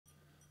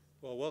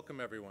Well, welcome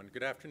everyone.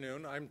 Good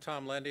afternoon. I'm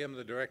Tom Landy. I'm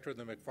the director of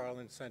the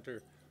McFarland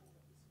Center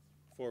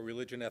for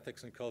Religion,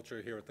 Ethics, and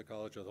Culture here at the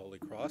College of the Holy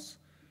Cross.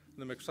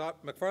 The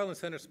McFarland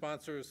Center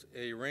sponsors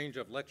a range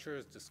of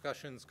lectures,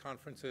 discussions,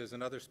 conferences,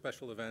 and other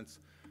special events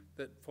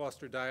that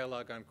foster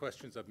dialogue on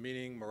questions of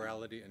meaning,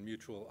 morality, and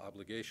mutual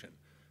obligation.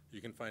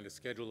 You can find a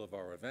schedule of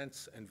our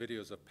events and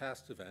videos of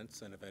past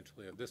events, and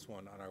eventually of this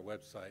one, on our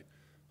website,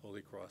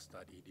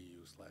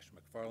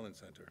 holycross.edu/McFarland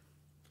Center.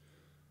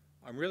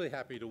 I'm really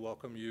happy to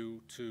welcome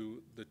you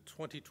to the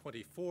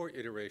 2024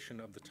 iteration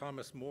of the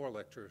Thomas More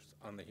Lectures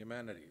on the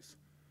Humanities,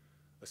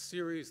 a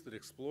series that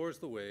explores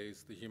the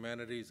ways the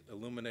humanities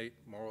illuminate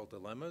moral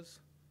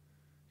dilemmas,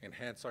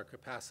 enhance our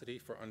capacity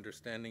for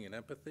understanding and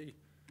empathy,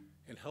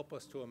 and help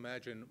us to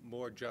imagine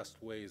more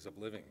just ways of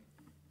living.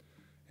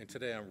 And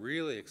today I'm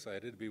really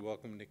excited to be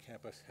welcoming to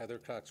campus Heather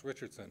Cox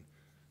Richardson,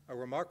 a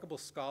remarkable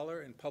scholar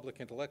and public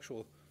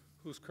intellectual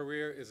whose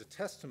career is a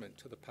testament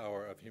to the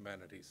power of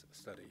humanities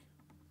study.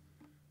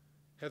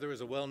 Heather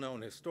is a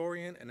well-known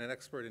historian and an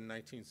expert in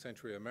 19th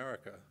century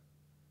America,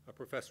 a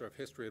professor of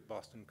history at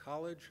Boston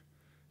College,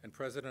 and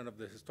president of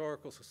the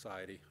Historical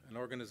Society, an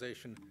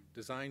organization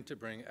designed to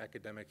bring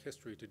academic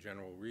history to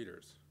general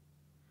readers.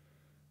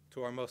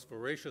 To our most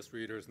voracious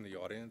readers in the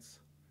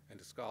audience, and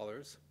to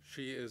scholars,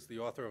 she is the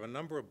author of a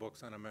number of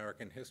books on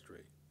American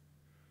history.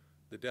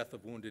 The Death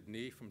of Wounded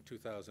Knee from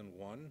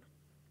 2001,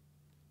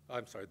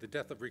 The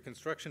Death of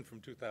Reconstruction from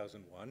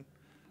 2001,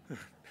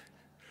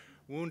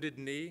 Wounded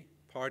Knee,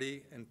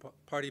 Party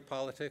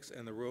Politics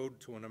and the Road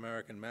to an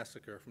American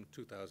Massacre from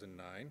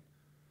 2009,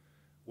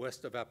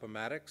 West of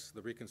Appomattox,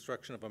 The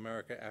Reconstruction of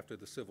America After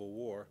the Civil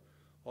War.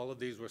 All of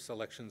these were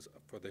selections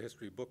for the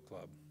History Book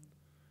Club.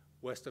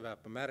 West of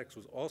Appomattox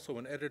was also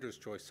an editor's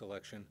choice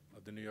selection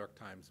of the New York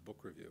Times Book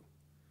Review.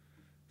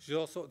 She's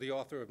also the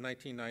author of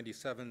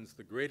 1997's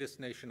The Greatest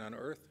Nation on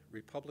Earth,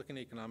 Republican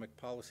Economic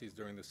Policies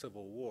During the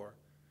Civil War,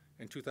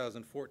 and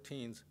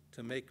 2014's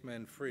To Make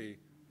Men Free,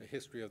 A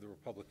History of the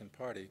Republican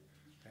Party,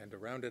 and to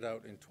round it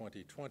out in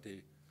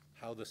 2020,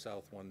 How the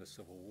South Won the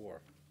Civil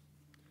War.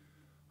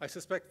 I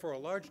suspect for a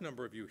large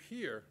number of you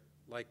here,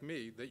 like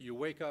me, that you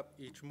wake up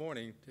each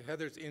morning to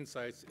Heather's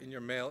insights in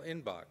your mail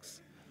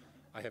inbox.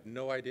 I have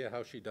no idea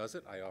how she does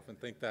it. I often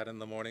think that in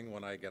the morning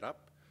when I get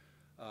up.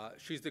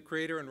 She's the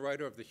creator and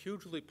writer of the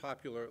hugely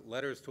popular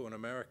Letters to an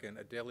American,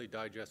 a daily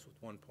digest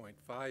with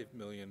 1.5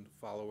 million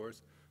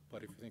followers.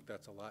 But if you think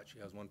that's a lot, she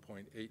has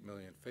 1.8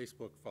 million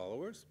Facebook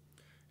followers.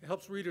 It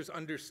helps readers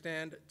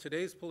understand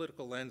today's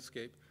political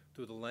landscape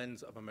through the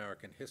lens of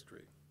American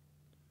history.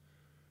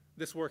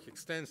 This work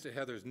extends to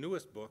Heather's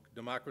newest book,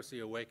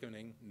 Democracy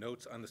Awakening,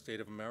 Notes on the State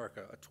of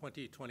America, a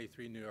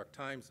 2023 New York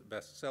Times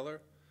bestseller.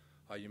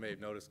 You may have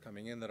noticed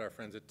coming in that our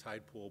friends at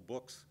Tidepool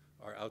Books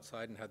are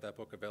outside and have that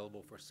book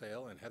available for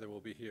sale, and Heather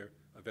will be here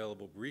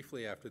available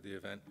briefly after the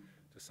event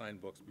to sign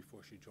books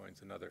before she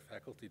joins another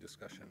faculty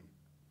discussion.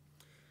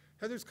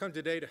 Heather's come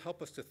today to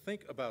help us to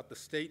think about the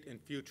state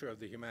and future of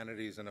the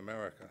humanities in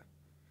America.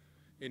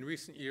 In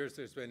recent years,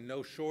 there's been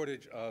no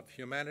shortage of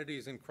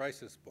humanities in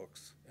crisis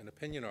books and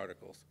opinion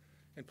articles,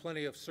 and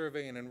plenty of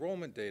survey and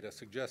enrollment data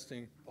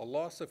suggesting a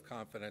loss of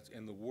confidence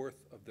in the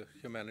worth of the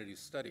humanities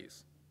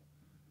studies.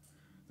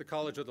 The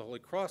College of the Holy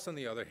Cross, on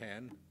the other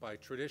hand, by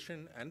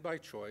tradition and by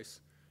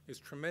choice, is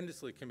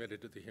tremendously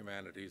committed to the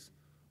humanities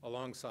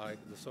alongside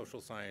the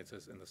social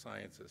sciences and the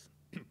sciences.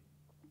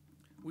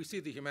 We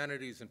see the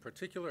humanities in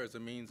particular as a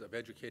means of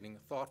educating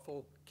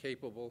thoughtful,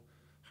 capable,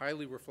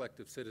 highly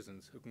reflective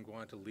citizens who can go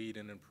on to lead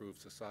and improve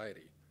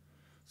society.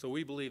 So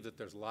we believe that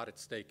there's a lot at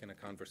stake in a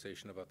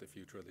conversation about the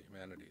future of the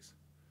humanities.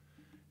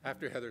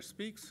 After Heather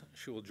speaks,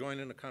 she will join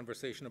in a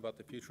conversation about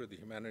the future of the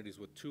humanities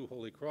with two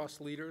Holy Cross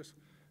leaders,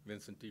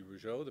 Vincent D.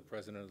 Rougeau, the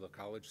president of the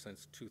college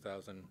since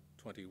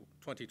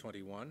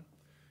 2021,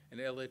 and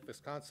Elliott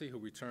Visconsi, who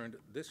returned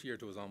this year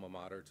to his alma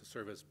mater to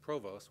serve as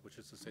provost, which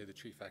is to say the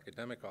chief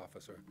academic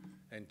officer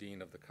and dean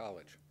of the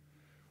college.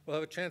 We'll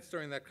have a chance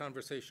during that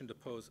conversation to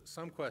pose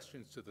some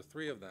questions to the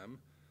three of them.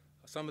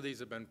 Some of these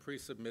have been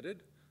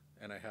pre-submitted,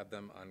 and I have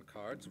them on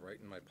cards right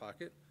in my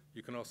pocket.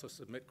 You can also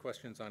submit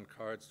questions on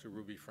cards to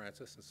Ruby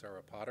Francis and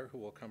Sarah Potter, who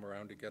will come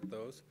around to get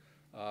those,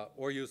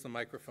 or use the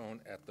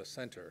microphone at the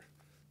center,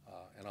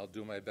 and I'll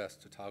do my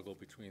best to toggle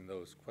between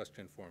those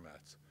question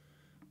formats.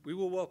 We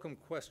will welcome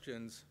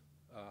questions.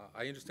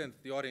 I understand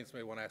that the audience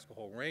may want to ask a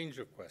whole range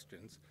of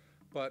questions,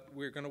 but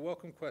we're going to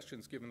welcome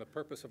questions given the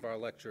purpose of our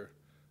lecture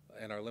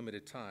and our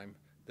limited time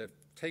that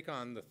take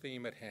on the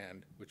theme at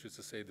hand, which is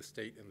to say the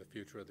state and the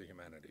future of the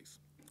humanities.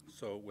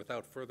 So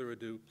without further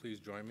ado, please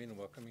join me in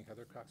welcoming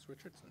Heather Cox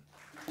Richardson.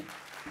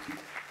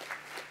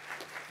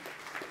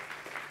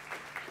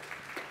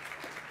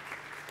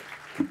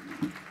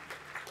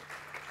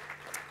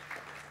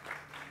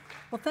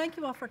 Well, thank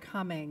you all for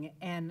coming,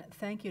 and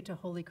thank you to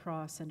Holy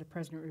Cross and to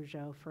President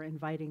Rougeau for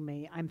inviting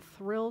me. I'm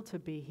thrilled to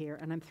be here,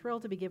 and I'm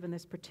thrilled to be given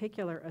this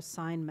particular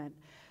assignment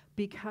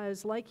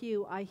because, like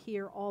you, I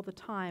hear all the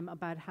time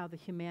about how the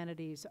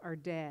humanities are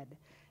dead.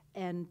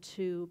 And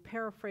to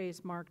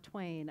paraphrase Mark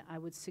Twain, I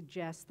would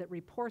suggest that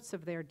reports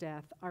of their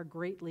death are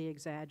greatly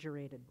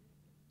exaggerated.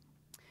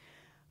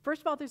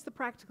 First of all, there's the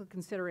practical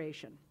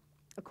consideration.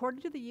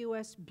 According to the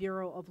U.S.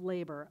 Bureau of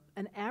Labor,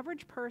 an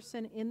average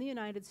person in the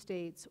United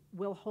States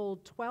will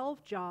hold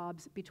 12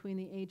 jobs between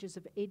the ages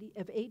of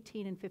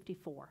 18 and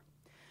 54.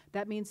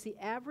 That means the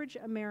average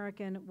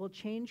American will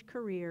change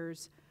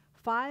careers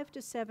 5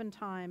 to 7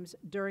 times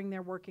during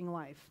their working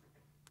life.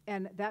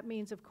 And that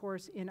means, of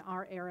course, in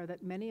our era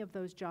that many of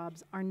those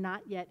jobs are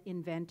not yet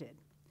invented.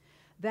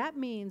 That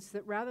means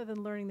that rather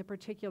than learning the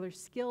particular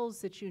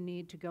skills that you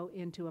need to go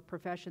into a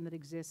profession that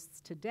exists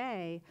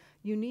today,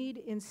 you need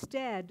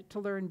instead to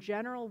learn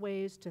general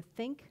ways to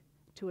think,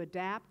 to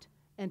adapt,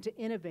 and to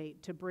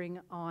innovate to bring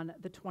on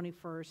the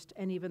 21st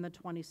and even the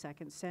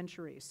 22nd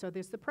centuries. So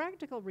there's the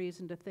practical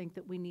reason to think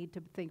that we need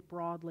to think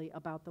broadly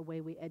about the way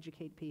we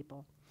educate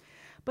people.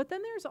 But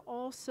then there's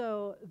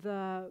also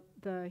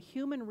the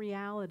human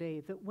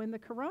reality that when the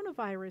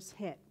coronavirus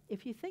hit,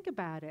 if you think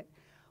about it,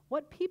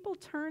 what people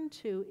turned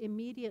to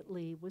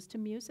immediately was to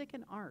music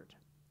and art.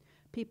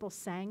 People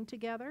sang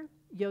together.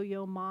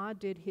 Yo-Yo Ma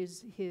did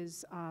his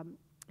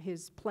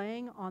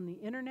playing on the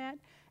internet.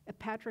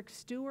 Patrick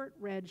Stewart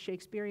read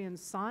Shakespearean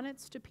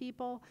sonnets to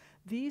people.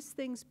 These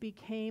things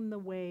became the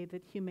way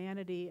that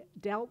humanity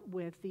dealt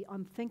with the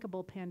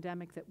unthinkable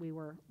pandemic that we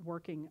were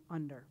working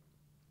under.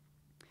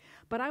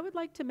 But I would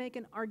like to make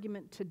an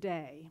argument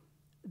today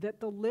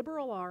that the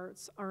liberal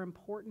arts are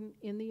important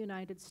in the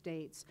United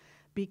States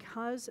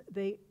because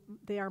they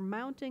are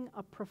mounting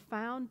a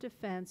profound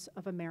defense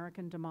of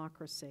American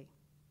democracy.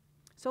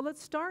 So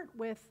let's start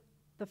with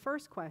the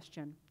first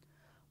question.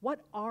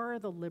 What are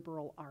the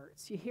liberal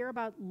arts? You hear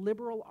about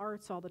liberal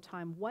arts all the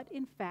time. What,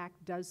 in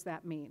fact, does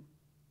that mean?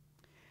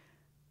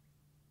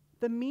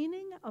 The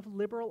meaning of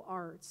liberal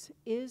arts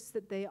is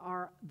that they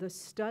are the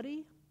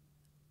study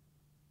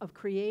of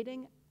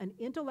creating an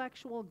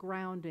intellectual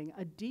grounding,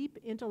 a deep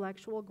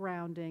intellectual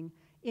grounding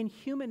in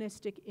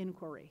humanistic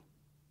inquiry.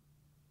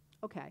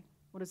 Okay,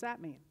 what does that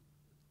mean?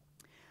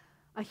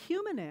 A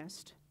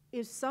humanist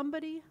is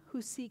somebody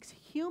who seeks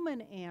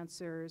human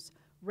answers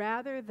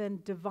rather than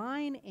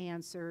divine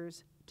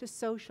answers to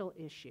social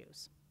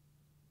issues.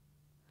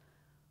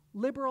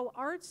 Liberal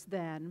arts,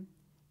 then,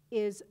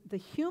 is the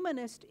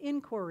humanist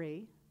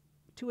inquiry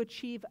to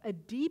achieve a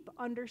deep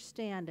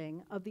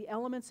understanding of the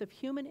elements of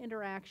human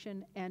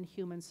interaction and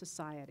human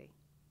society.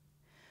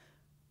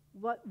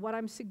 What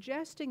I'm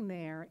suggesting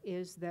there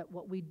is that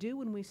what we do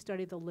when we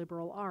study the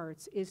liberal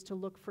arts is to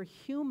look for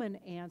human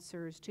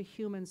answers to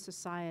human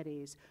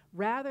societies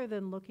rather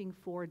than looking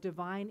for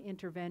divine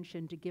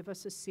intervention to give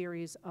us a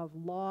series of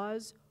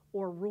laws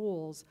or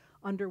rules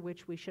under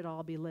which we should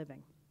all be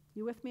living.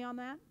 You with me on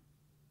that?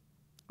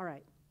 All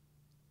right.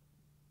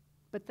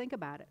 But think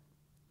about it.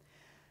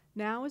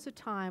 Now is a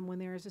time when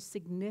there is a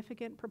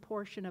significant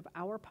proportion of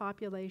our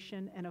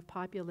population and of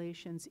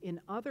populations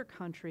in other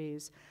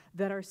countries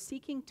that are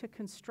seeking to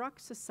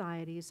construct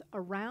societies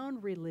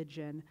around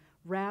religion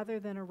rather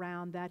than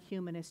around that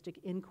humanistic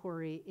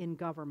inquiry in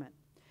government.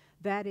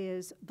 That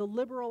is, the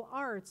liberal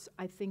arts,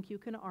 I think you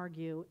can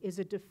argue, is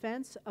a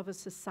defense of a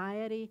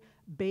society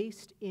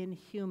based in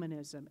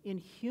humanism, in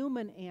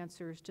human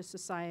answers to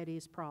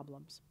society's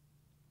problems.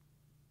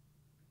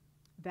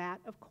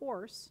 That, of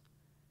course,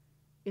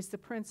 is the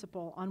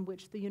principle on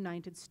which the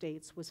United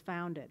States was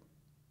founded.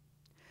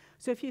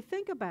 So if you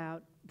think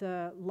about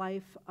the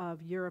life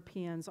of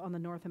Europeans on the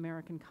North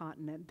American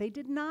continent, they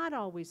did not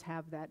always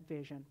have that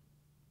vision.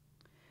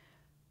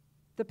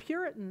 The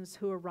Puritans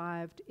who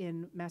arrived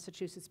in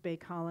Massachusetts Bay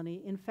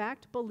Colony, in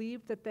fact,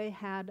 believed that they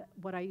had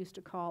what I used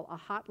to call a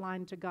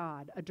hotline to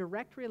God, a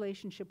direct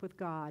relationship with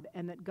God,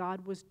 and that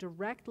God was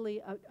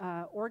directly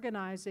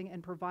organizing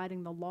and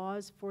providing the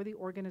laws for the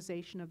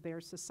organization of their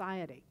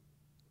society.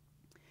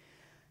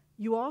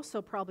 You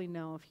also probably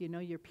know, if you know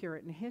your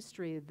Puritan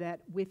history,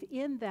 that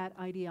within that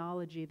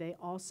ideology, they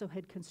also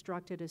had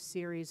constructed a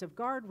series of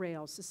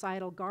guardrails,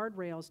 societal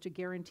guardrails, to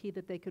guarantee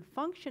that they could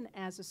function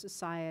as a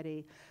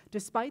society,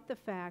 despite the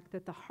fact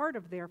that the heart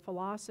of their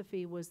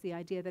philosophy was the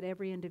idea that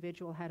every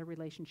individual had a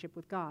relationship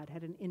with God,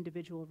 had an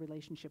individual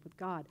relationship with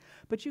God.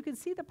 But you can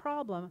see the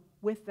problem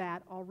with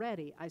that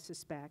already, I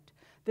suspect,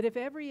 that if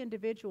every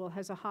individual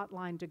has a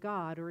hotline to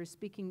God or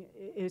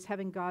is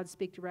having God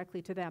speak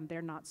directly to them,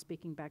 they're not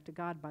speaking back to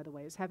God, by the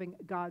way, is having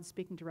God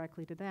speaking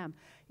directly to them.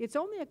 It's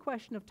only a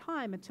question of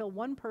time until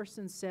one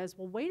person says,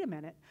 well, wait a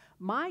minute,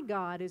 my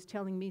God is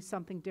telling me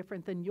something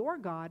different than your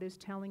God is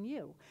telling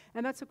you.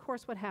 And that's, of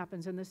course, what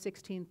happens in the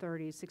 1630s,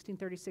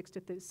 1636 to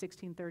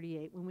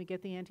 1638, when we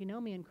get the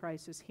antinomian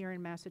crisis here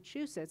in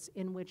Massachusetts,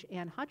 in which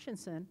Anne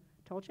Hutchinson,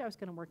 told you I was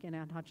going to work in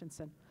Anne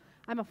Hutchinson.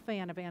 I'm a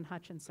fan of Anne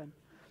Hutchinson.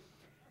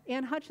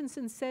 Anne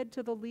Hutchinson said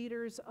to the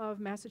leaders of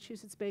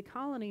Massachusetts Bay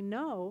Colony,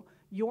 no,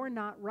 you're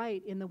not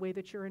right in the way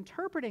that you're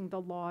interpreting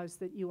the laws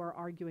that you are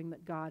arguing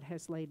that God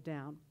has laid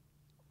down.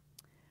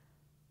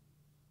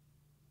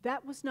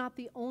 That was not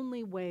the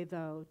only way,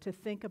 though, to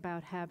think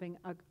about having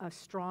a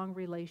strong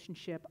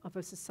relationship of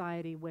a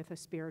society with a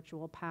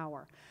spiritual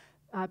power.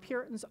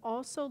 Puritans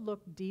also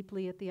looked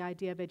deeply at the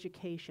idea of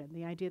education,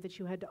 the idea that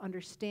you had to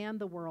understand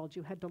the world,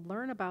 you had to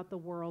learn about the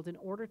world in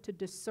order to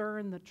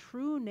discern the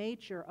true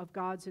nature of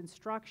God's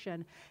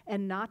instruction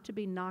and not to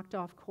be knocked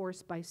off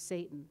course by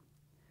Satan.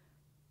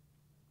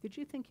 Did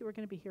you think you were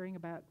going to be hearing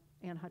about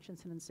Anne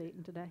Hutchinson and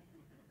Satan today?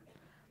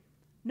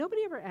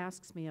 Nobody ever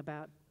asks me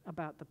about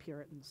the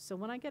Puritans, so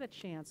when I get a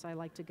chance, I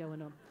like to go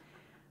into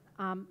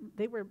them.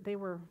 They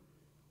were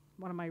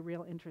one of my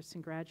real interests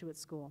in graduate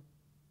school.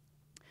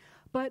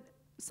 But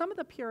some of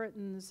the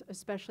Puritans,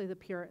 especially the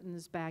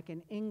Puritans back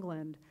in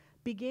England,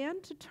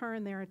 began to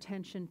turn their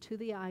attention to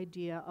the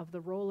idea of the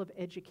role of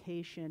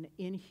education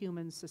in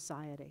human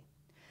society.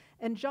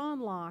 And John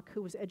Locke,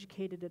 who was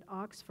educated at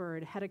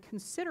Oxford, had a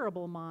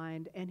considerable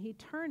mind, and he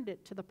turned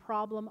it to the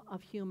problem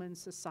of human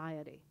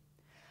society.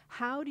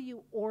 How do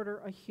you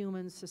order a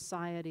human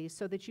society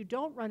so that you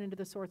don't run into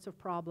the sorts of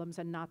problems,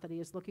 and not that he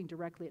is looking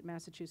directly at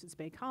Massachusetts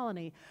Bay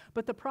Colony,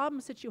 but the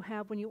problems that you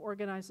have when you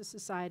organize a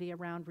society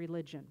around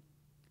religion?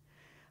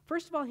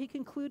 First of all, he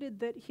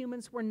concluded that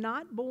humans were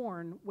not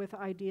born with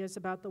ideas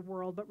about the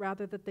world, but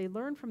rather that they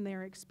learned from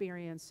their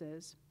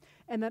experiences,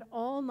 and that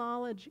all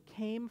knowledge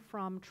came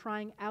from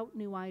trying out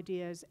new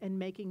ideas and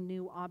making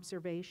new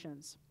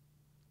observations.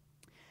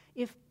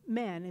 If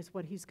men, is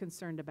what he's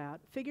concerned about,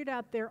 figured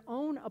out their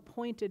own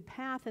appointed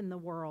path in the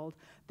world,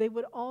 they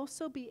would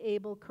also be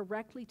able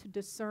correctly to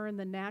discern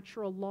the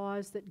natural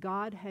laws that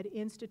God had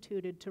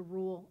instituted to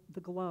rule the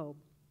globe.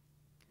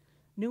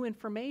 New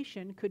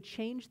information could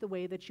change the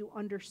way that you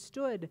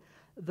understood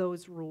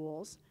those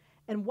rules.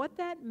 And what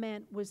that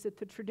meant was that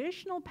the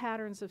traditional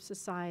patterns of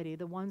society,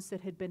 the ones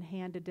that had been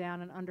handed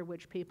down and under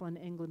which people in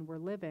England were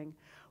living,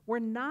 were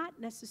not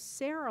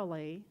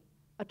necessarily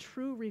a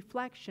true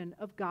reflection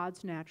of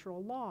God's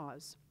natural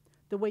laws.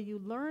 The way you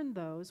learned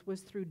those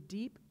was through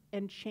deep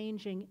and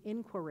changing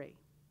inquiry.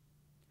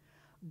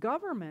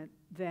 Government,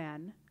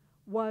 then,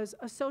 was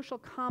a social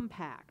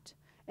compact.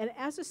 And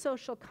as a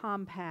social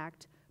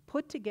compact,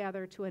 put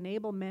together to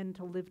enable men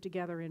to live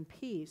together in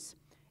peace,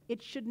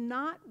 it should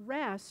not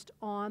rest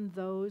on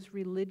those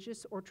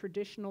religious or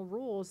traditional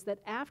rules that,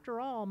 after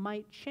all,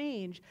 might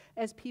change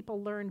as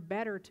people learned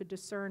better to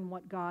discern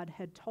what God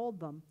had told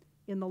them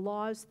in the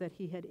laws that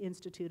he had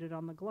instituted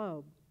on the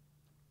globe.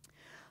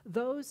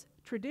 Those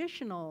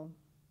traditional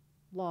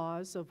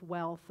laws of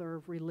wealth or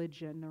of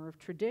religion or of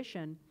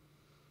tradition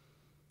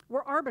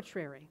were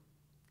arbitrary,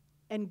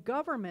 and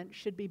government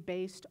should be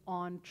based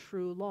on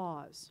true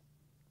laws.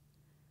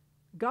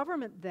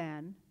 Government,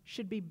 then,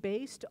 should be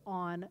based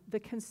on the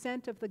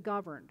consent of the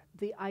governed,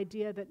 the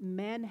idea that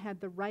men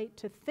had the right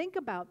to think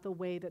about the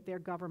way that their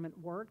government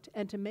worked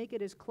and to make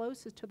it as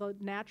close as to the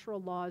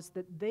natural laws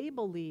that they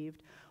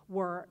believed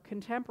were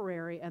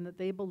contemporary and that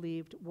they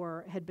believed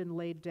had been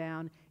laid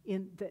down,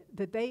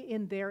 that they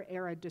in their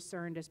era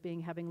discerned as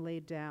having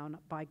laid down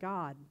by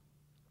God.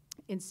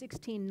 In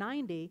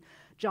 1690,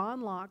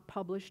 John Locke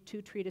published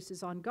 2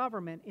 treatises on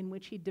government in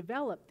which he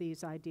developed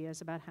these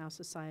ideas about how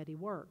society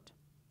worked.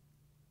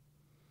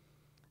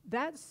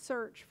 That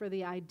search for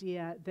the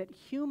idea that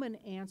human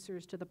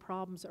answers to the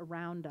problems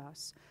around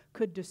us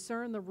could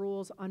discern the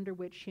rules under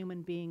which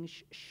human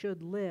beings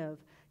should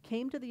live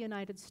came to the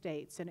United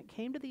States, and it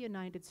came to the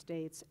United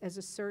States as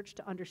a search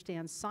to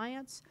understand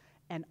science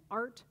and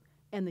art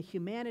and the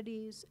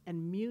humanities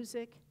and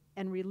music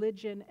and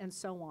religion and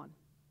so on.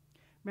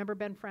 Remember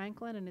Ben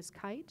Franklin and his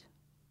kite?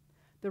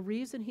 The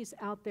reason he's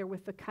out there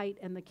with the kite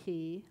and the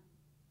key,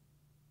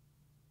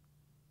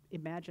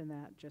 imagine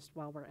that just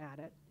while we're at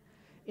it,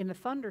 in a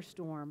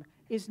thunderstorm,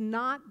 is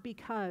not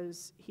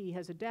because he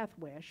has a death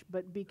wish,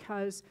 but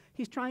because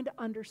he's trying to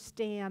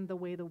understand the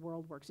way the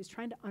world works. He's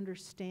trying to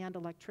understand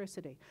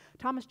electricity.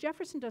 Thomas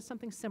Jefferson does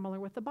something similar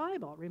with the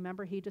Bible.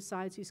 Remember, he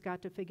decides he's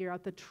got to figure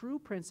out the true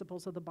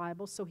principles of the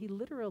Bible, so he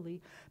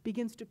literally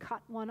begins to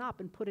cut one up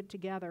and put it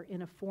together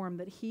in a form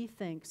that he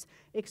thinks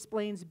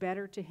explains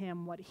better to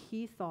him what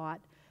he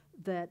thought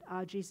that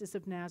Jesus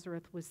of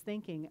Nazareth was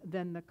thinking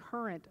than the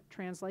current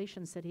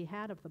translations that he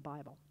had of the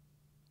Bible.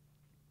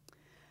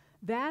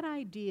 That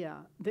idea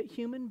that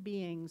human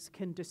beings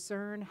can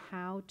discern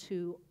how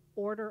to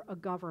order a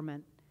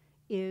government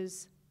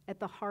is at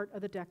the heart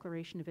of the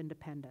Declaration of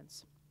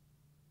Independence.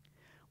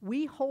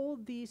 We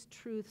hold these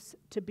truths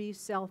to be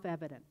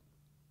self-evident,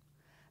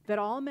 that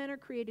all men are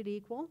created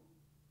equal,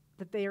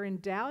 that they are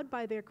endowed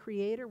by their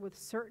Creator with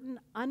certain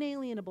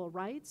unalienable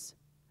rights,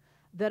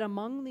 that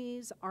among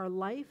these are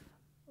life,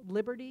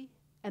 liberty,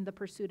 and the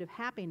pursuit of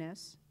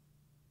happiness,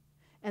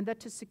 and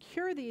that to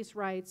secure these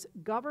rights,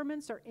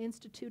 governments are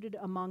instituted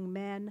among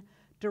men,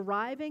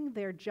 deriving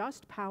their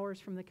just powers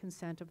from the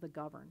consent of the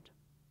governed.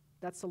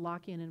 That's the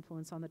Lockean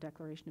influence on the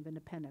Declaration of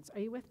Independence. Are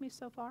you with me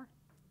so far?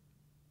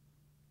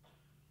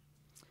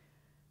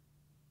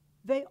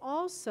 They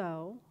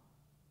also,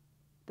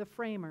 the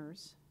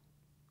framers,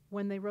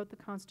 when they wrote the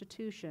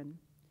Constitution,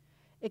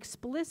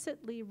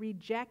 explicitly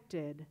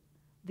rejected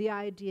the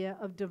idea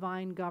of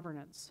divine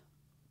governance.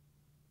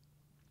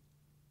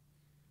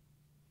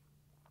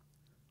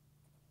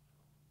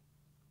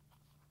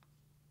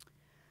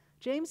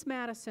 James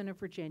Madison of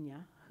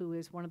Virginia, who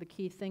is one of the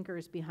key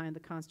thinkers behind the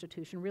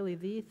Constitution, really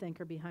the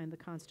thinker behind the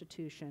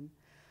Constitution,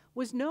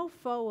 was no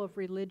foe of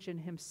religion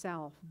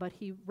himself, but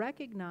he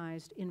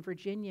recognized in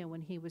Virginia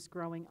when he was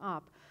growing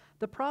up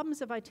the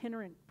problems of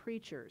itinerant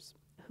preachers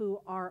who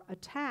are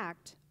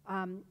attacked,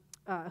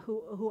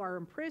 who are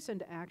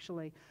imprisoned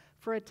actually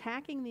for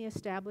attacking the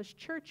established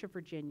Church of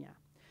Virginia.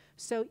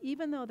 So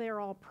even though they're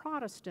all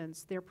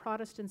Protestants, they're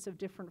Protestants of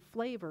different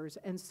flavors,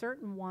 and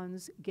certain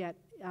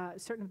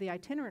of the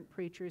itinerant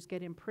preachers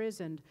get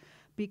imprisoned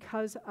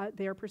because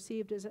they're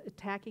perceived as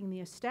attacking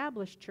the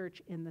established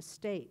church in the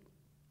state.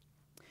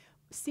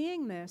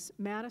 Seeing this,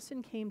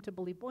 Madison came to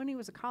believe, when he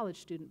was a college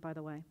student, by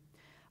the way,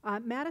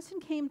 Madison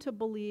came to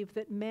believe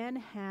that men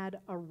had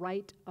a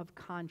right of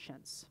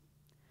conscience.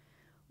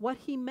 What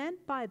he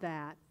meant by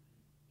that,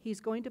 he's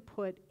going to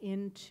put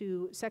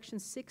into Section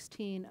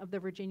 16 of the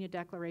Virginia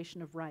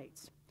Declaration of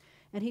Rights.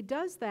 And he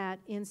does that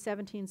in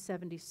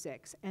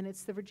 1776, and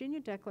it's the Virginia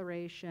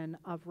Declaration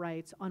of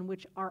Rights on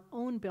which our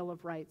own Bill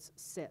of Rights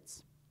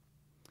sits.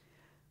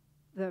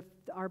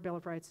 Our Bill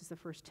of Rights is the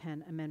first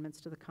 10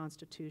 amendments to the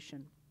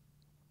Constitution.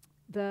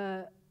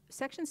 The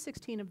Section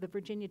 16 of the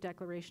Virginia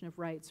Declaration of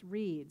Rights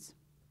reads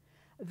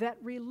that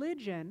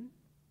religion,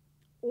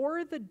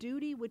 or the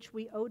duty which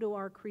we owe to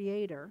our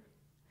Creator,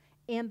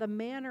 and the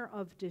manner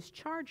of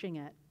discharging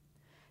it,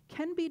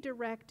 can be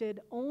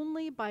directed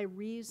only by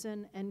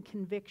reason and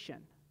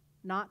conviction,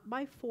 not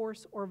by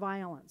force or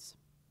violence.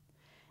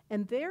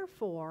 And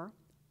therefore,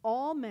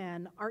 all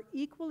men are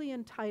equally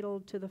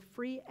entitled to the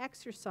free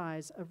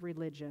exercise of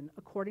religion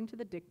according to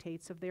the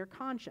dictates of their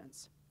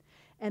conscience,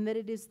 and that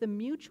it is the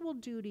mutual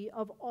duty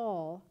of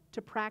all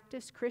to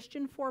practice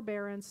Christian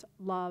forbearance,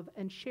 love,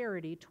 and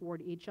charity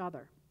toward each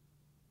other.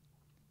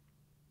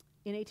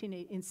 In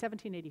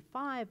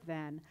 1785,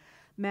 then,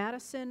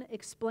 Madison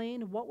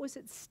explained what was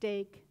at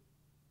stake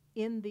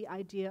in the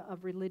idea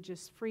of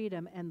religious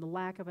freedom and the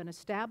lack of an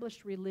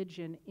established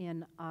religion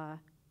in a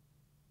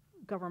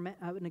government,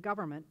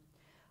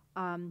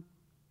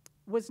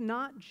 was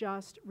not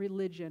just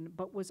religion,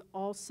 but was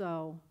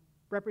also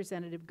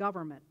representative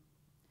government.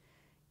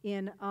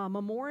 In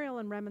Memorial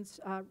and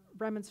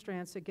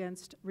Remonstrance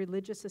Against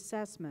Religious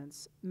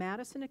Assessments,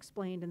 Madison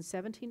explained in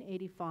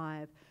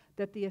 1785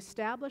 that the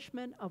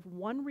establishment of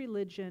one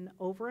religion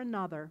over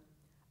another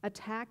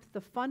attacked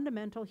the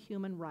fundamental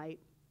human right,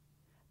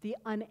 the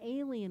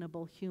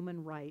unalienable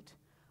human right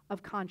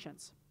of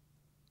conscience.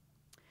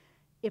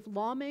 If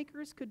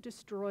lawmakers could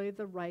destroy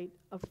the right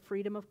of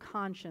freedom of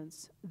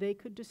conscience, they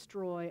could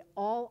destroy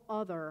all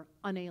other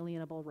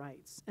unalienable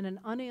rights. And an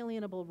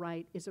unalienable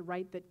right is a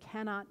right that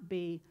cannot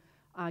be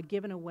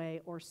given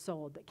away or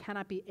sold, that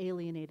cannot be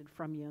alienated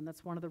from you. And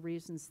that's one of the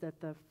reasons that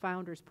the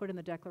founders put in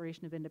the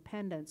Declaration of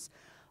Independence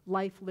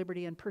life,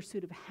 liberty, and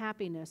pursuit of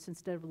happiness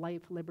instead of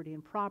life, liberty,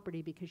 and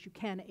property, because you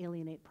can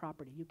alienate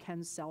property. You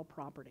can sell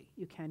property.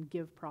 You can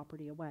give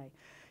property away.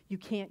 You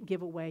can't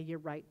give away your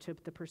right to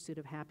the pursuit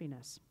of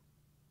happiness.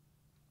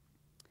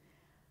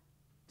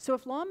 So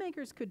if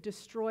lawmakers could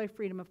destroy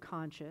freedom of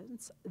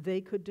conscience,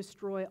 they could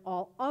destroy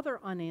all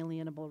other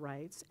unalienable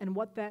rights, and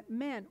what that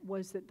meant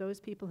was that those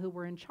people who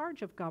were in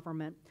charge of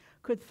government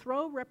could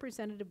throw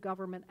representative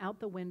government out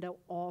the window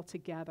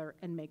altogether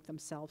and make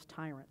themselves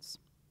tyrants.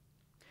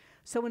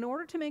 So in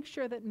order to make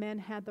sure that men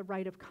had the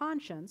right of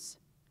conscience,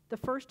 the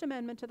First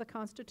Amendment to the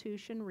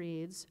Constitution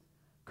reads,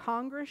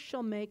 "Congress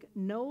shall make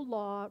no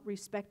law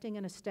respecting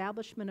an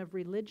establishment of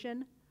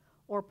religion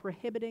or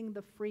prohibiting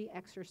the free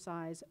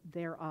exercise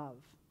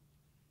thereof."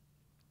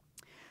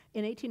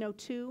 In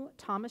 1802,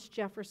 Thomas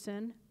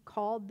Jefferson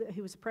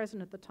he was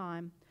president at the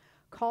time,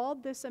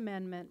 called this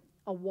amendment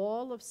a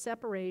wall of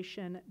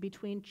separation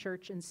between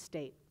church and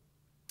state.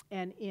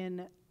 And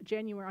on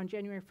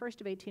January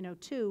 1st of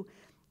 1802,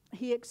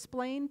 he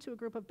explained to a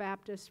group of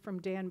Baptists from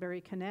Danbury,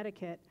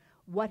 Connecticut,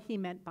 what he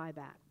meant by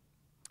that.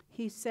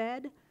 He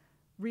said,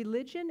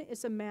 "Religion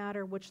is a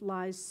matter which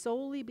lies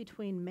solely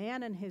between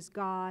man and his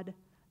God,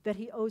 that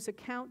he owes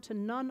account to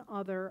none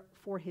other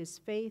for his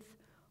faith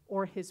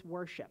or his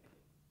worship.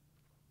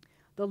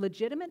 The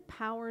legitimate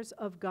powers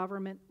of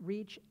government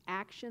reach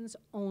actions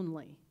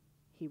only,"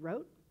 he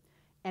wrote,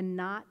 "and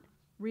not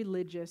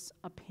religious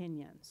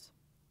opinions."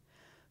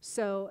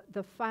 So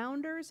the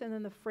founders and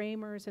then the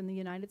framers in the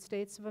United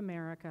States of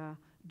America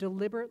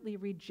deliberately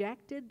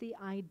rejected the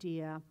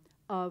idea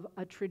of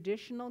a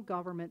traditional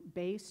government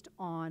based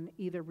on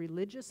either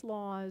religious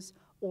laws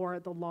or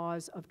the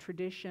laws of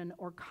tradition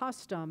or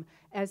custom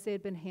as they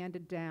had been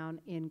handed down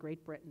in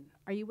Great Britain.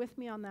 Are you with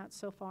me on that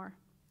so far?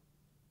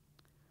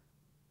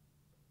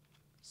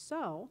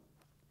 So,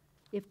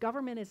 if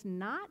government is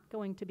not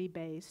going to be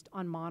based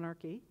on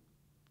monarchy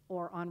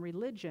or on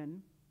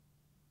religion,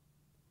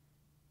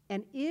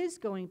 and is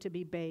going to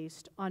be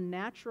based on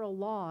natural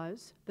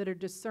laws that are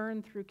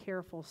discerned through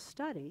careful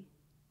study,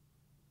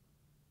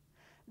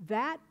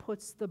 that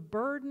puts the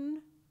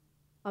burden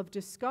of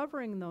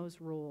discovering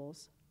those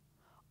rules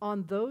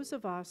on those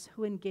of us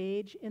who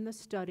engage in the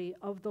study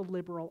of the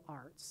liberal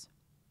arts.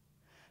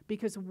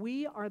 Because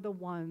we are the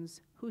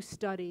ones who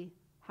study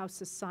how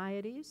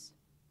societies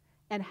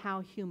and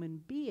how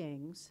human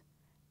beings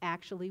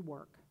actually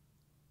work.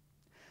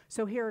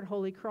 So here at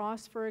Holy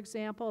Cross, for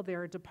example,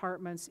 there are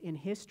departments in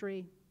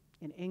history,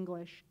 in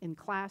English, in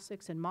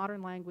classics, in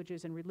modern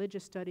languages, in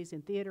religious studies,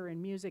 in theater,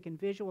 in music, in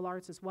visual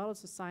arts, as well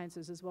as the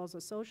sciences, as well as the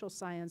social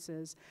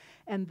sciences.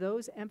 And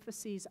those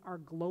emphases are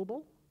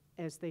global,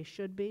 as they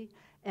should be,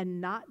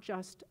 and not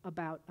just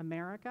about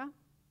America,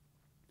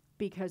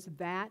 because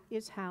that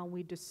is how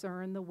we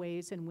discern the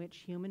ways in which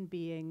human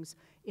beings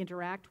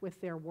interact with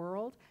their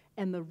world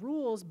and the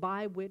rules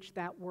by which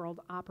that world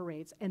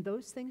operates. And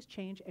those things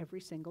change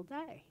every single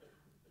day.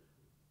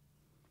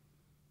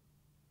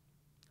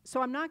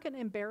 So I'm not going to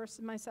embarrass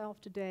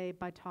myself today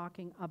by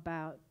talking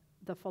about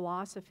the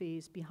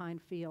philosophies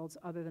behind fields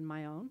other than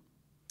my own.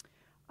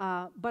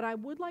 But I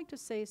would like to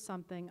say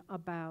something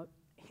about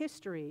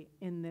history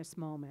in this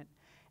moment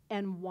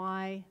and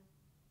why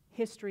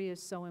history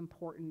is so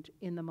important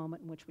in the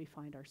moment in which we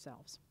find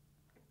ourselves.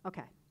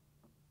 Okay,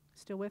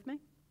 still with me?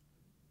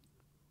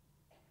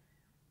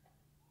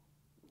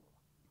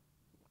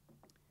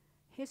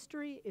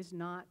 History is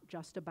not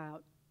just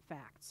about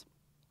facts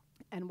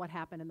and what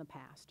happened in the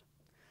past.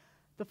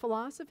 The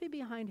philosophy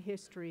behind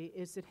history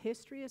is that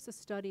history is a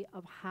study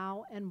of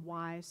how and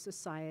why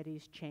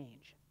societies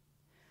change.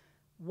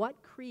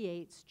 What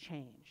creates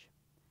change?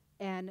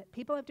 And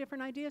people have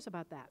different ideas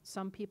about that.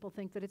 Some people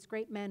think that it's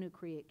great men who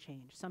create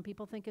change. Some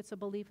people think it's a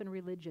belief in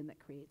religion that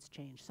creates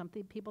change. Some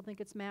people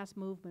think it's mass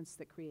movements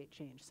that create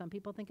change. Some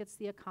people think it's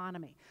the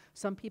economy.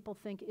 Some people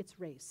think it's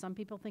race. Some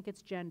people think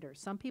it's gender.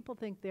 Some people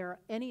think there are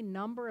any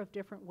number of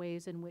different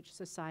ways in which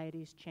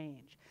societies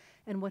change.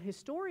 And what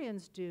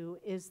historians do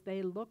is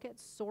they look at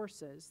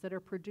sources that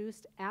are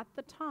produced at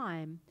the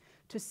time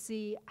to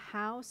see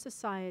how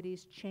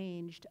societies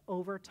changed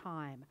over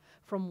time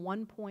from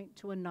one point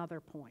to another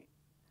point,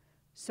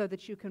 so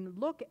that you can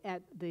look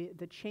at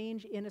the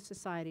change in a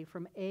society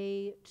from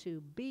A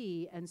to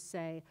B and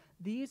say,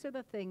 these are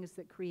the things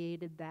that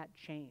created that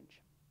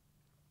change.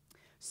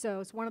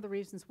 So it's one of the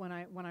reasons when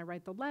I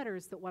write the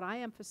letters that what I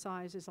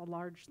emphasize is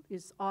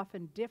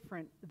often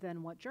different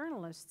than what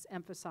journalists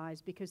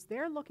emphasize, because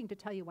they're looking to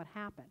tell you what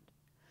happened.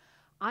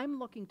 I'm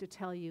looking to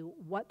tell you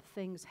what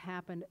things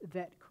happened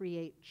that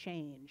create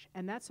change,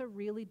 and that's a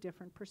really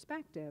different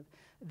perspective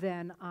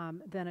than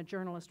a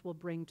journalist will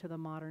bring to the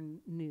modern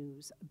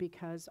news,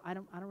 because I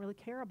don't really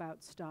care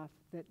about stuff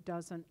that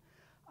doesn't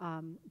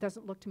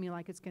look to me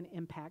like it's going to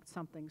impact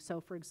something.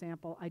 So, for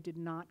example, I did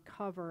not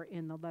cover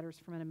in the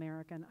Letters from an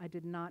American, I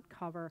did not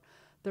cover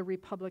the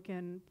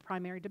Republican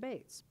primary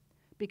debates,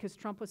 because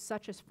Trump was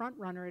such a front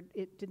runner,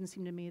 it didn't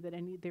seem to me that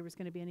there was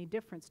going to be any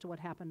difference to what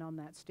happened on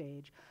that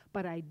stage.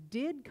 But I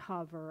did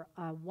cover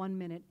a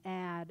 1-minute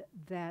ad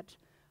that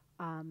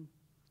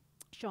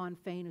Sean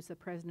Fain, who's the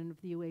president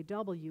of the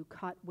UAW,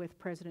 cut with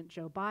President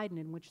Joe Biden,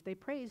 in which they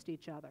praised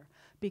each other.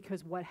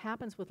 Because what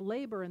happens with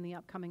labor in the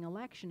upcoming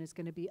election is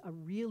going to be a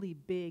really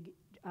big,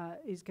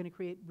 is going to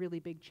create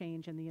really big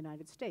change in the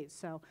United States.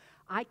 So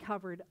I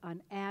covered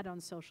an ad on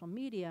social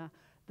media.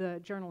 The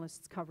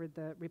journalists covered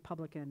the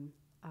Republican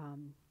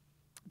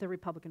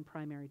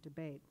primary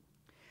debate.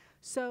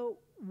 So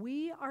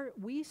we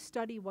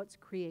study what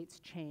creates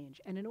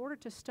change, and in order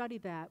to study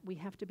that, we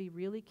have to be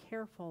really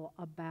careful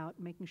about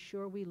making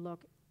sure we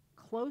look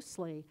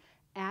closely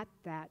at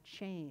that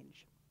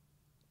change.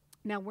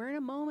 Now, we're in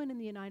a moment in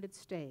the United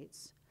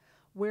States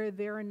where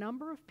there are a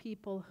number of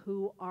people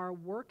who are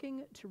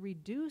working to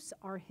reduce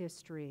our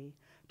history,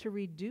 to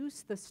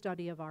reduce the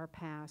study of our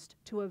past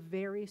to a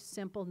very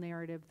simple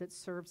narrative that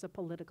serves a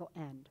political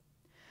end.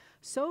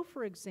 So,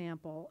 for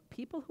example,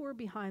 people who are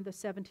behind the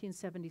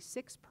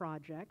 1776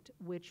 project,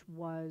 which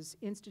was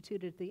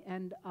instituted at the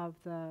end of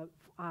the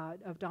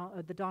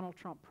Donald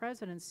Trump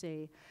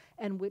presidency,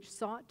 and which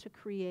sought to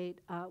create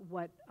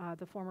what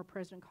the former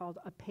president called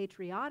a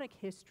patriotic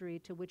history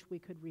to which we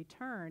could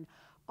return,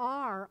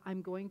 are,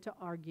 I'm going to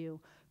argue,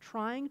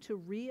 trying to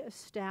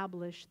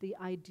reestablish the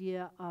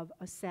idea of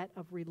a set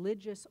of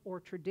religious or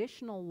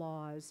traditional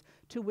laws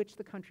to which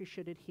the country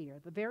should adhere.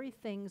 The very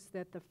things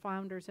that the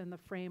founders and the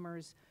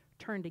framers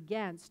turned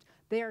against,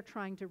 they are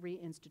trying to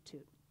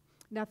reinstitute.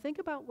 Now think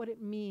about what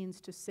it means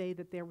to say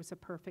that there was a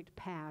perfect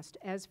past,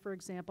 as, for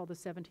example, the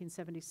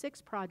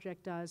 1776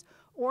 project does,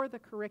 or the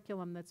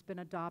curriculum that's been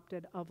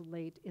adopted of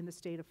late in the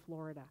state of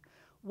Florida.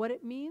 What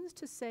it means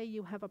to say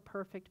you have a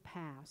perfect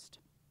past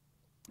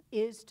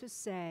is to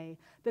say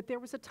that there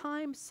was a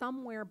time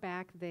somewhere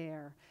back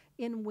there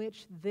in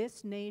which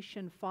this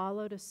nation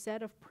followed a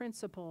set of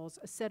principles,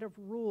 a set of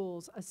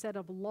rules, a set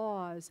of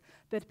laws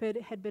that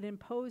had been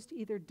imposed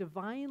either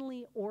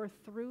divinely or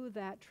through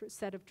that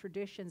set of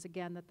traditions,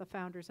 again, that the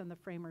founders and the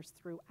framers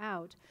threw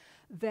out,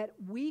 that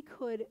we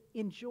could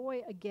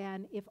enjoy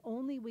again if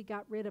only we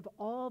got rid of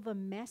all the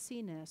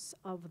messiness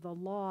of the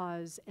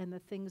laws and the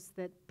things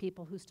that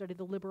people who study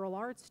the liberal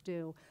arts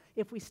do.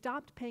 If we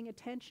stopped paying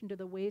attention to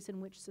the ways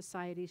in which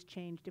societies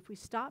changed, if we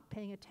stopped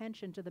paying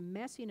attention to the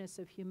messiness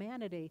of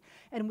humanity,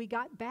 and we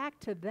got back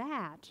to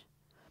that,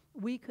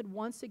 we could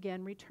once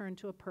again return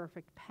to a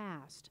perfect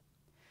past.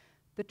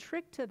 The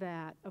trick to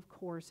that, of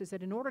course, is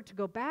that in order to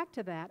go back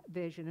to that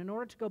vision, in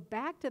order to go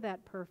back to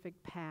that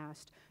perfect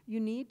past, you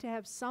need to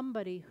have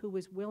somebody who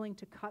is willing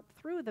to cut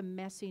through the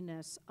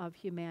messiness of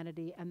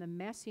humanity and the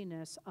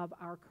messiness of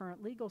our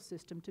current legal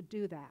system to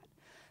do that.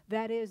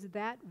 That is,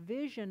 that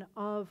vision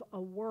of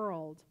a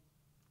world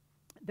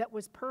that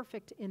was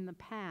perfect in the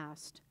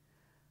past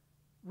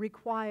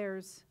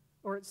requires,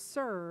 or it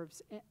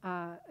serves,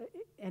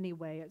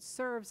 anyway, it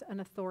serves an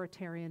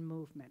authoritarian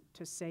movement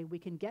to say we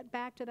can get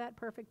back to that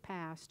perfect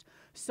past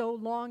so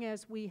long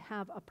as we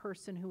have a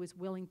person who is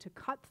willing to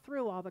cut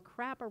through all the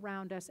crap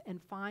around us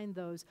and find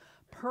those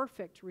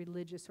perfect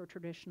religious or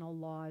traditional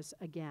laws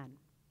again.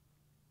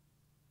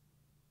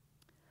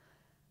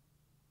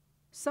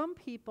 Some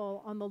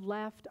people on the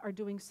left are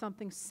doing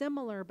something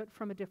similar but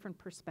from a different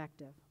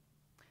perspective.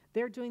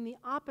 They're doing the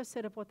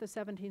opposite of what the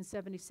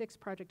 1776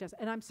 Project does.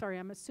 And I'm sorry,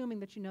 I'm assuming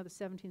that you know the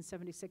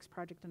 1776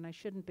 Project, and I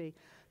shouldn't be.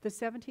 The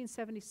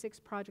 1776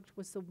 Project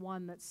was the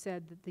one that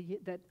said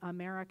that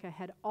America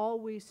had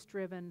always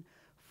striven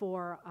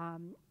for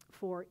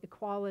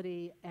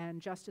equality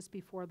and justice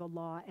before the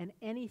law, and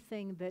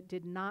anything that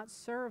did not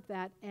serve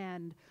that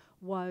end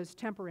was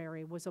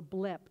temporary, was a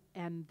blip,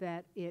 and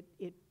that it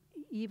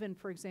even,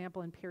 for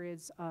example, in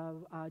periods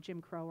of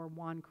Jim Crow or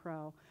Juan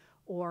Crow,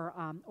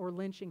 or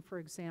lynching, for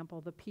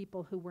example, the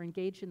people who were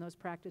engaged in those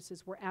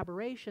practices were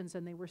aberrations,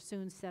 and they were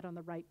soon set on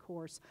the right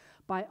course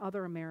by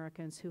other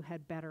Americans who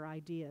had better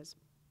ideas.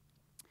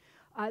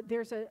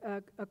 There's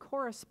a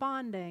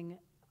corresponding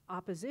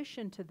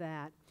opposition to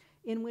that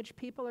in which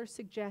people are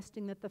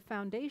suggesting that the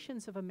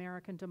foundations of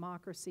American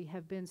democracy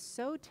have been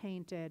so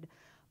tainted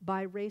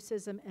by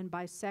racism and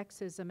by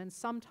sexism, and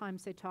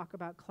sometimes they talk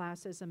about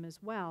classism as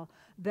well,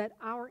 that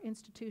our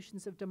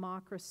institutions of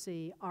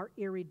democracy are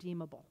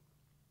irredeemable.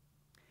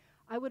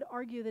 I would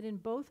argue that in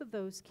both of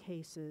those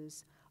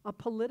cases, a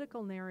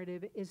political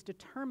narrative is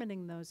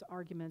determining those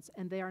arguments,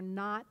 and they are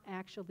not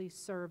actually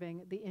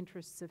serving the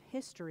interests of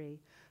history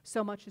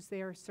so much as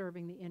they are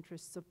serving the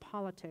interests of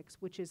politics,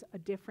 which is a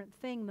different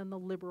thing than the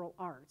liberal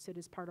arts. It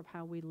is part of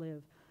how we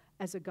live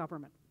as a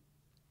government.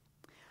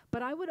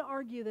 But I would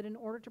argue that in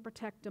order to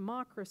protect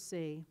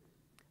democracy,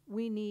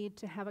 we need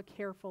to have a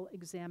careful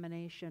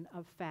examination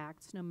of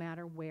facts, no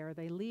matter where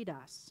they lead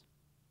us.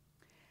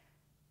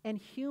 And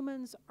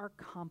humans are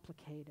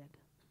complicated.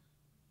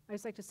 I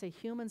just like to say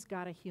humans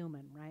got a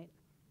human, right?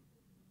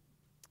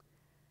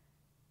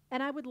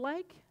 And I would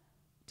like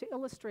to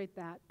illustrate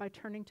that by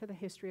turning to the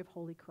history of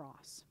Holy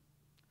Cross.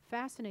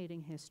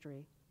 Fascinating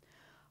history.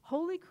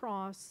 Holy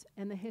Cross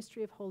and the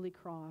history of Holy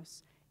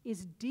Cross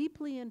is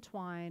deeply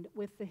entwined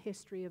with the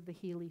history of the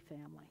Healy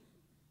family.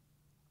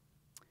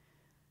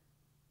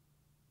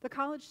 The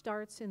college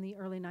starts in the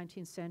early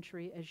 19th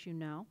century, as you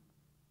know.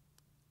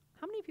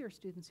 How many of you are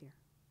students here?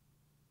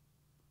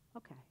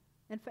 Okay.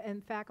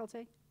 And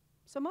faculty?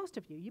 So most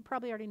of you. You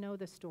probably already know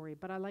this story,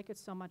 but I like it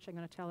so much I'm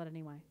going to tell it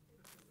anyway.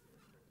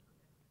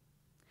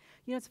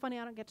 You know, it's funny,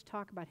 I don't get to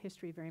talk about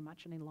history very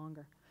much any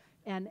longer.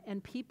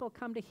 And people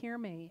come to hear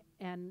me,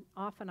 and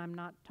often I'm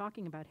not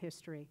talking about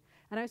history.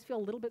 And I always feel a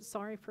little bit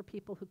sorry for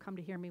people who come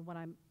to hear me when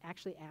I'm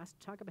actually asked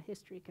to talk about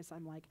history, because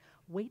I'm like,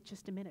 wait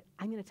just a minute,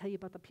 I'm going to tell you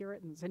about the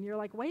Puritans. And you're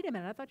like, wait a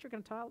minute, I thought you were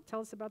going to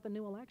tell us about the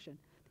new election,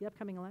 the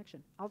upcoming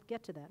election. I'll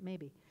get to that,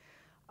 maybe.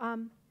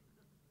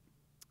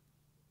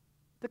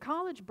 The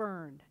college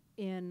burned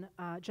in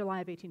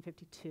July of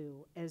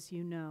 1852, as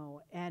you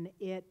know, and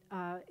it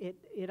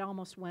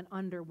almost went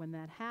under when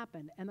that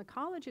happened. And the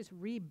college is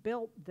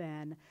rebuilt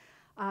then,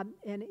 and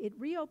it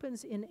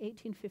reopens in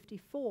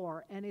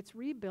 1854, and it's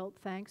rebuilt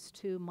thanks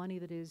to money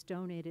that is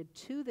donated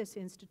to this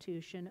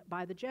institution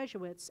by the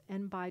Jesuits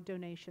and by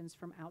donations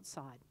from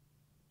outside.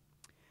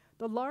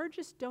 The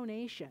largest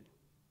donation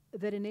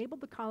that enabled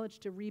the college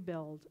to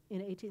rebuild in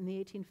the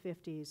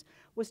 1850s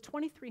was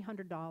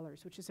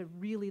 $2,300, which is a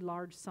really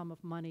large sum of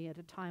money at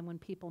a time when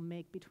people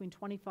make between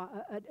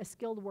a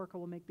skilled worker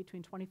will make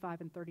between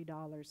 $25 and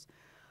 $30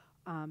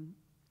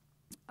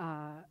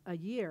 a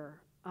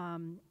year.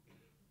 I'm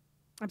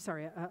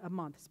sorry, a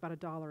month. It's about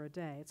 $1 a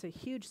day. It's a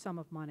huge sum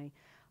of money.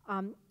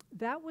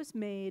 That was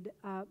made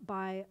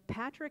by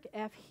Patrick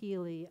F.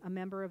 Healy, a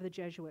member of the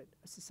Jesuit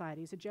Society.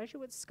 He's a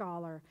Jesuit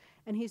scholar,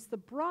 and he's the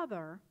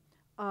brother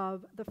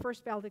of the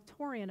first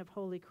valedictorian of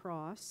Holy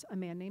Cross, a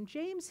man named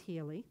James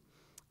Healy,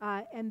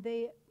 and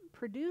they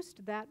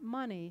produced that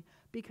money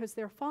because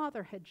their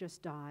father had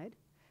just died,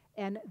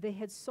 and they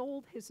had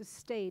sold his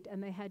estate,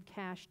 and they had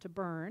cash to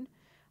burn.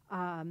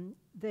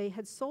 They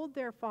had sold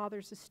their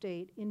father's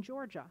estate in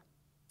Georgia,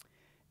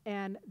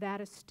 and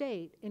that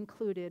estate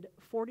included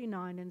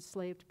 49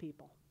 enslaved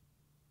people.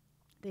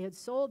 They had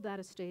sold that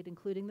estate,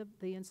 including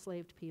the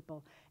enslaved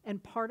people,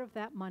 and part of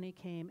that money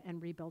came and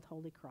rebuilt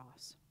Holy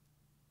Cross.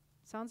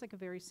 Sounds like a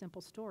very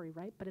simple story,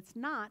 right? But it's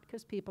not,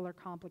 because people are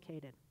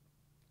complicated.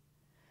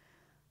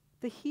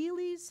 The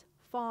Healy's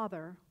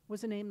father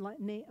was a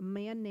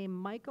man named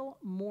Michael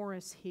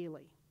Morris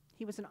Healy.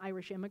 He was an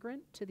Irish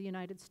immigrant to the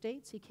United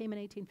States. He came in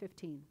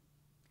 1815.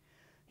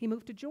 He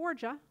moved to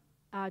Georgia.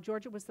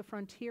 Georgia was the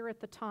frontier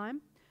at the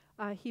time.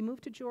 He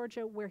moved to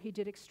Georgia, where he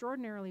did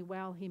extraordinarily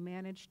well. He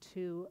managed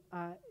to,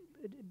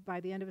 by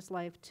the end of his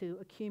life, to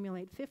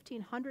accumulate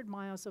 1,500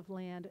 miles of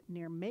land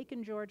near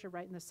Macon, Georgia,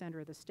 right in the center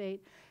of the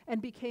state,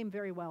 and became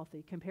very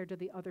wealthy compared to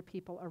the other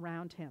people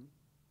around him.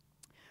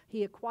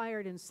 He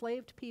acquired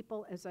enslaved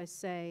people, as I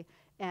say.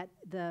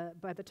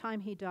 By the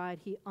time he died,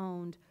 he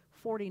owned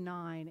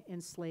 49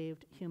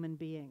 enslaved human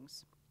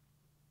beings.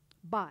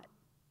 But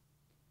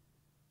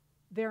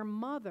their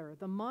mother,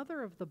 the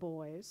mother of the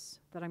boys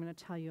that I'm going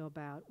to tell you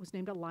about, was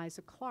named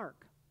Eliza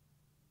Clark.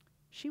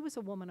 She was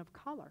a woman of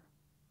color.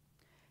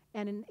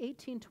 And in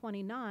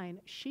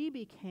 1829, she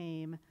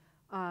became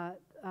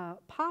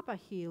Papa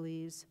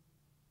Healy's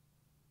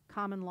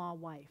common law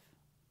wife.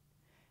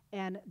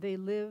 And they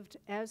lived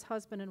as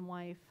husband and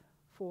wife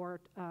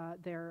for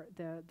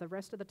the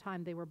rest of the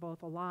time they were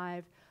both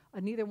alive.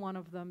 Neither one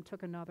of them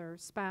took another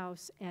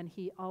spouse, and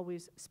he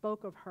always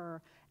spoke of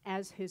her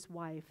as his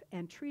wife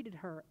and treated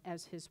her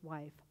as his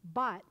wife.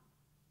 But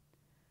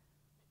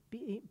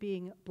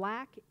being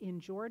black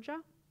in Georgia,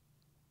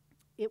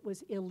 it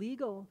was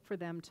illegal for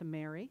them to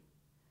marry.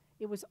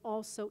 It was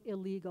also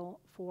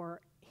illegal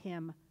for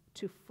him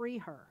to free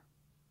her.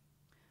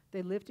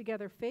 They lived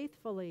together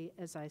faithfully,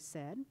 as I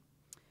said.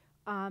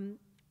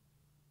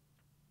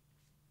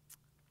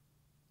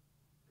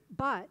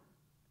 But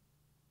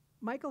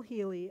Michael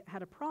Healy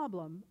had a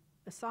problem,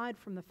 aside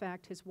from the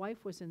fact his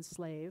wife was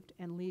enslaved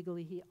and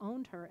legally he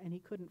owned her and he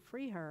couldn't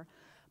free her.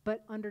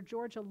 But under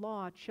Georgia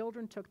law,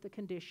 children took the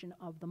condition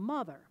of the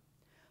mother.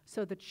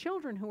 So the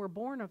children who were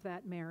born of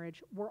that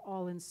marriage were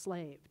all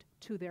enslaved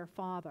to their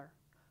father,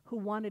 who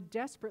wanted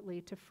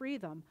desperately to free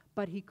them,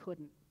 but he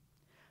couldn't.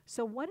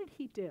 So what did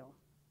he do?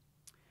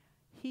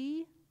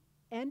 He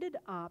ended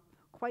up,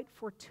 quite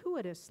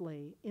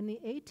fortuitously, in the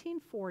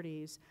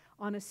 1840s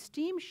on a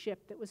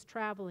steamship that was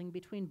traveling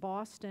between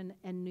Boston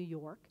and New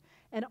York.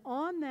 And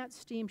on that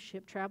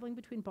steamship traveling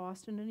between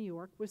Boston and New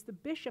York was the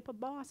Bishop of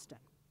Boston.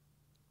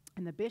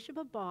 And the Bishop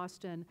of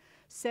Boston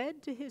said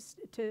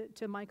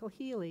to Michael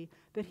Healy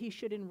that he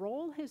should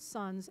enroll his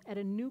sons at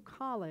a new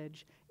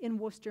college in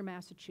Worcester,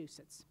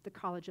 Massachusetts, the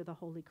College of the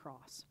Holy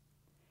Cross.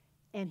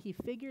 And he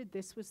figured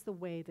this was the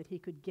way that he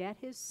could get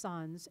his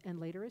sons and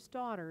later his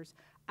daughters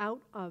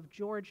out of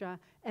Georgia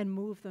and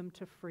move them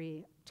to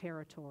free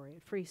territory,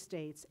 free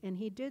states, and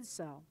he did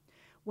so.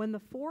 When the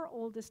four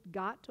oldest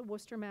got to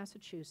Worcester,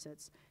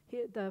 Massachusetts,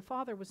 the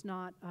father was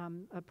not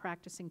a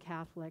practicing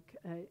Catholic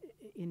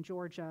in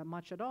Georgia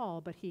much at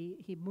all, but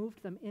he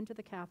moved them into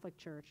the Catholic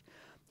Church.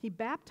 He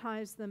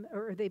baptized them,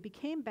 or they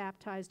became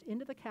baptized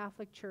into the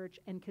Catholic Church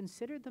and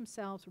considered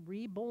themselves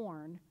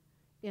reborn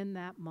in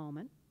that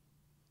moment,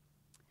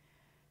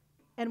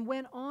 and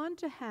went on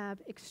to have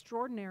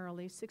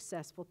extraordinarily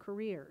successful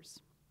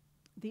careers.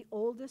 The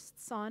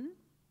oldest son,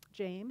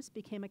 James,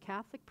 became a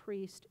Catholic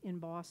priest in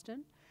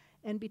Boston,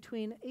 and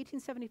between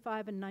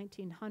 1875 and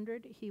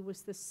 1900, he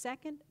was the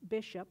second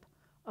bishop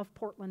of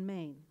Portland,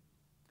 Maine.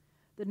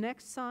 The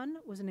next son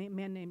was a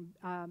man named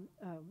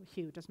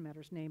Hugh, doesn't matter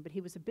his name, but he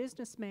was a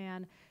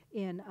businessman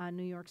in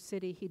New York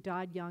City. He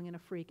died young in a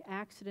freak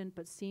accident,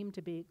 but seemed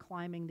to be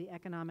climbing the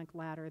economic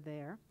ladder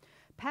there.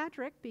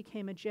 Patrick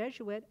became a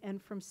Jesuit,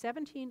 and from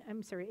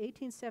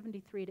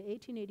 1873 to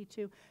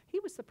 1882, he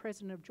was the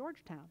president of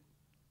Georgetown.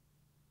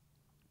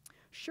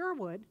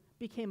 Sherwood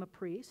became a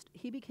priest.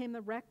 He became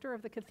the rector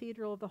of the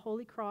Cathedral of the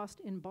Holy Cross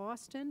in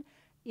Boston,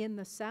 in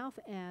the South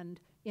End,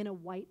 in a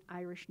white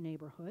Irish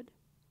neighborhood.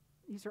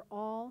 These are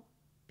all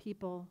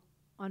people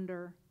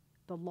under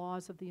the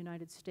laws of the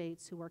United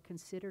States who were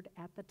considered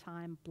at the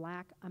time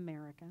black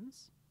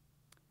Americans.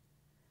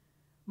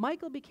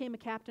 Michael became a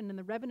captain in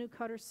the Revenue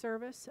Cutter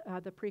Service,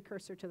 the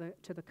precursor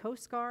to the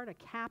Coast Guard, a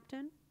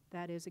captain.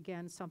 That is,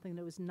 again, something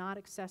that was not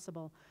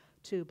accessible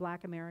to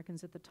black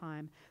Americans at the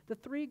time. The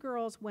three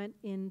girls went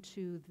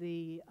into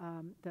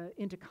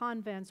into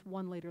convents.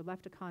 One later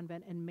left a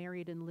convent and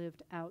married and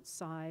lived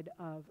outside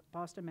of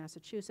Boston,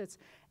 Massachusetts.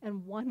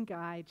 And one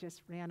guy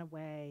just ran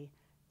away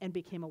and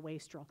became a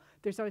wastrel.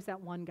 There's always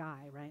that one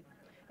guy, right?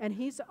 And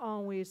he's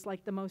always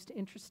like the most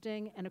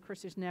interesting, and of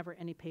course there's never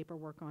any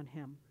paperwork on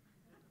him.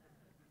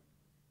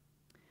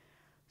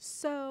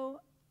 So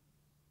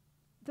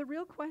the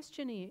real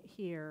question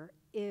here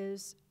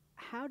is,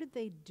 how did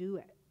they do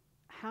it?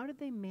 How did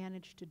they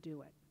manage to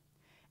do it?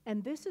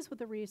 And this is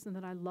the reason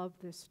that I love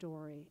this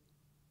story.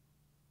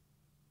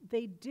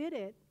 They did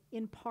it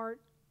in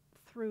part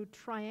through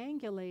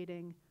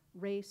triangulating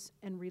race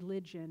and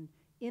religion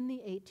in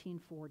the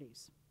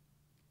 1840s.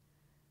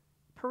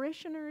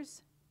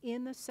 Parishioners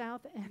in the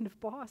South End of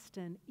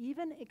Boston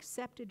even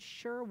accepted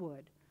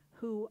Sherwood,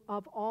 who,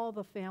 of all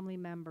the family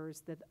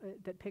members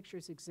that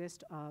pictures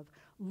exist of,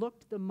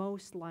 looked the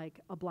most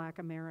like a black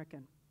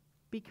American,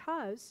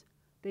 because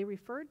they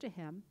referred to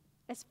him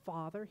as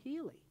Father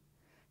Healy.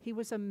 He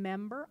was a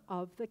member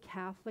of the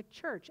Catholic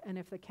Church, and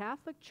if the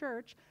Catholic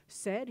Church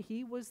said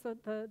he was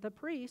the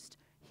priest,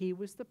 he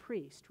was the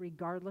priest,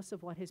 regardless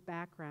of what his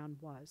background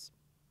was.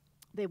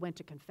 They went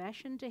to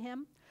confession to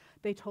him.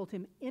 They told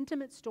him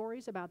intimate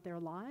stories about their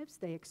lives.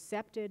 They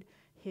accepted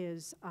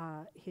his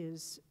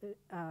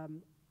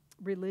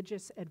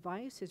religious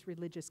advice, his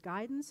religious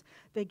guidance.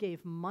 They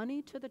gave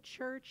money to the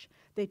church.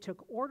 They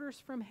took orders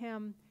from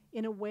him.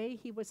 In a way,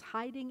 he was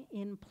hiding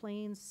in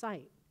plain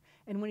sight.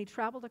 And when he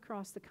traveled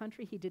across the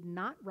country, he did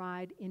not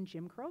ride in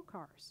Jim Crow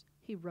cars.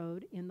 He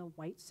rode in the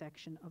white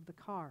section of the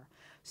car.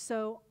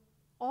 So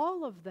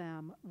all of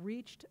them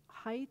reached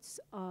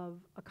heights of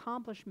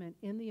accomplishment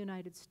in the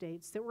United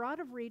States that were out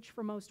of reach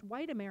for most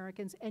white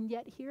Americans, and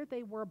yet here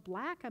they were,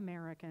 black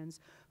Americans,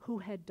 who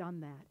had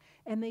done that.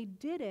 And they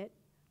did it,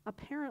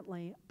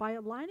 apparently, by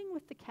aligning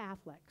with the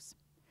Catholics.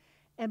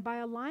 And by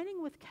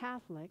aligning with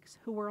Catholics,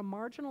 who were a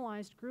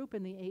marginalized group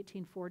in the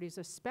 1840s,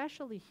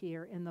 especially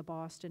here in the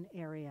Boston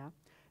area,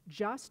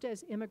 just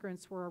as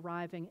immigrants were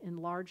arriving in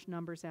large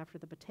numbers after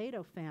the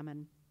potato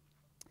famine,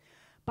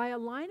 by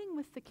aligning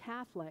with the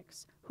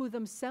Catholics, who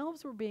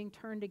themselves were being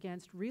turned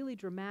against really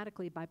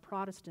dramatically by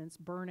Protestants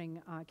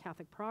burning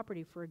Catholic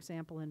property, for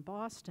example, in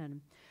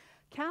Boston,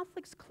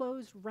 Catholics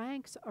closed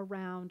ranks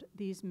around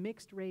these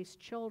mixed-race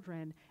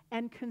children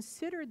and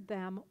considered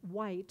them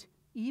white,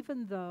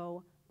 even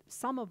though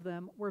some of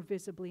them were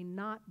visibly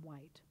not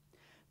white.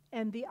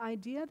 And the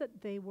idea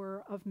that they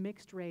were of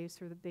mixed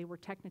race, or that they were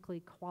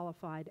technically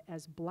qualified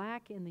as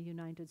black in the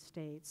United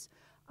States,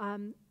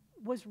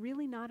 was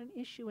really not an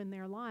issue in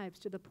their lives,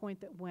 to the point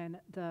that when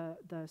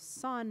the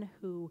son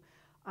who,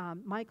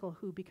 Michael,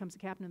 who becomes a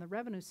captain in the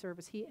Revenue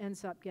Service, he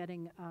ends up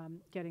getting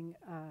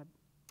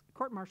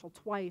court-martialed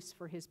twice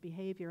for his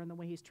behavior and the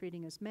way he's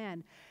treating his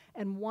men.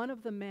 And one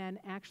of the men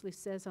actually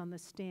says on the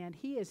stand,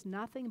 "He is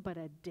nothing but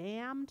a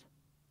damned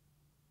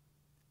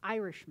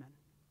Irishman,"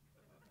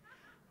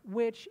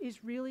 which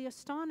is really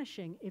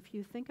astonishing if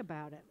you think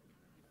about it.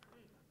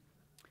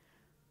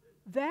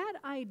 That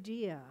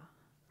idea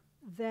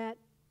that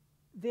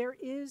there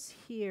is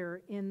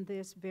here in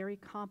this very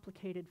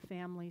complicated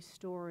family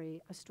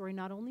story, a story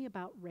not only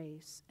about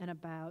race and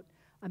about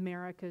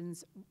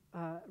Americans'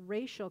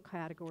 racial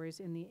categories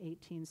in the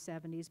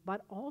 1870s,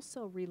 but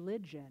also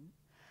religion,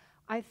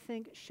 I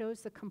think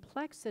shows the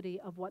complexity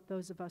of what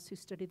those of us who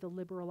study the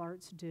liberal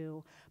arts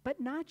do, but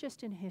not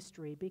just in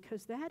history,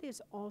 because that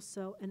is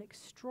also an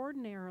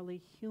extraordinarily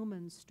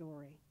human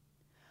story.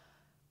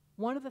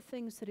 One of the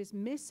things that is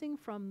missing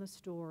from the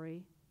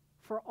story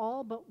for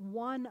all but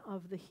one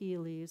of the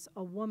Healys,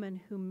 a woman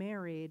who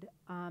married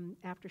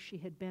after she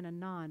had been a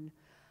nun,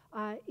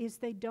 is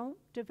they don't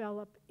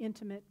develop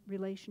intimate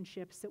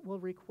relationships that will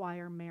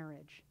require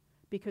marriage.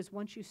 Because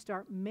once you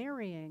start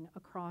marrying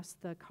across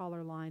the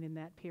color line in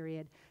that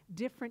period,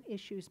 different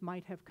issues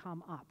might have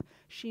come up.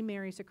 She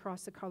marries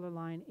across the color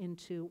line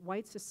into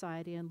white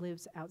society and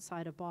lives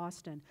outside of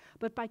Boston.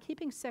 But by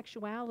keeping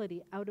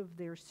sexuality out of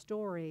their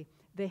story,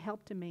 they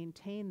help to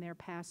maintain their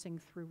passing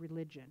through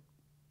religion.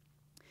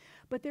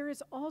 But there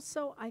is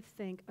also, I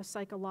think, a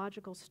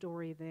psychological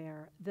story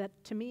there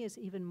that to me is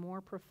even more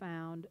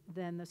profound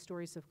than the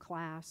stories of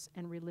class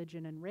and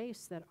religion and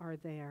race that are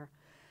there.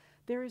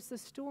 There is the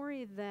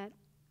story that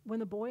when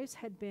the boys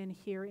had been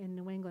here in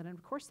New England, and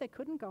of course they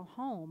couldn't go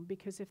home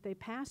because if they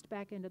passed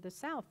back into the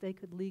South, they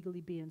could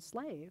legally be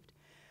enslaved.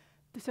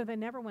 So they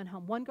never went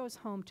home. One goes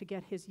home to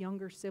get his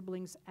younger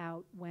siblings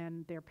out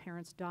when their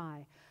parents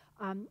die.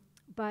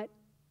 But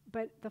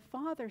the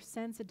father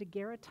sends a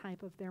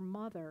daguerreotype of their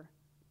mother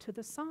to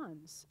the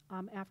sons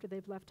after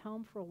they've left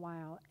home for a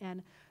while.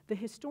 And the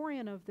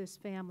historian of this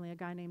family, a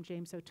guy named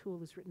James O'Toole,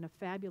 who's written a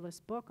fabulous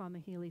book on the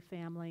Healy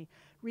family,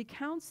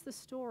 recounts the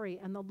story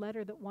and the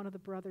letter that one of the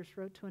brothers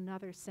wrote to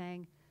another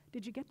saying,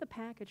 "Did you get the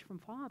package from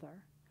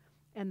Father?"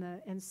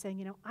 And saying,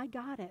 "You know, I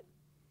got it.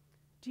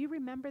 Do you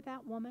remember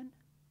that woman?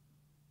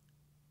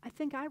 I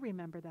think I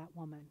remember that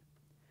woman.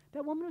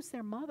 That woman was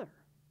their mother."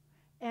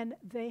 And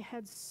they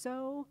had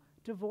so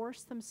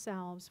divorced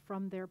themselves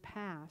from their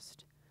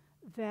past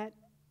that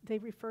they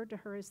referred to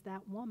her as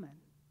that woman,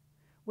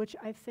 which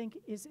I think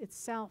is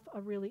itself a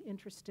really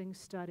interesting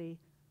study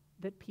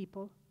that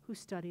people who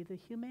study the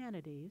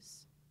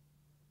humanities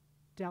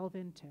delve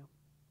into.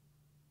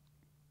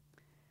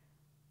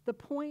 The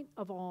point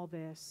of all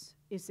this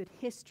is that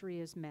history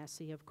is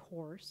messy, of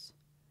course,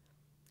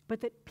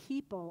 but that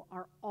people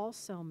are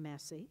also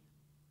messy,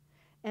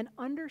 and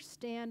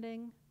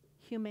understanding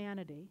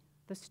humanity,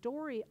 the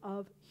story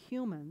of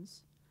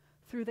humans,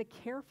 through the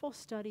careful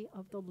study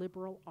of the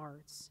liberal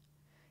arts,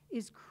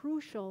 is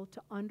crucial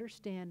to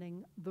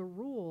understanding the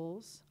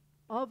rules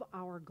of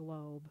our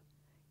globe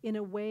in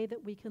a way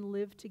that we can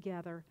live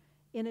together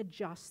in a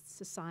just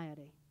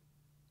society.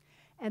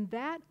 And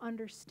that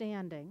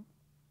understanding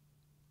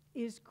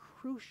is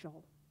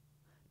crucial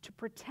to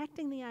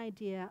protecting the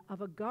idea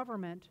of a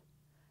government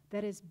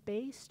that is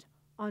based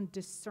on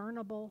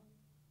discernible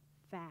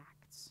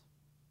facts.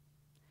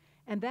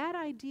 And that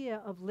idea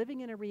of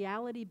living in a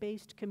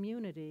reality-based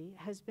community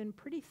has been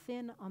pretty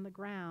thin on the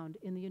ground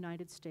in the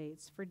United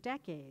States for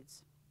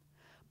decades.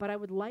 But I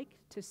would like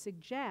to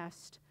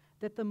suggest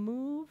that the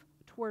move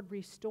toward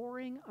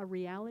restoring a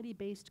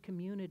reality-based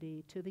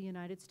community to the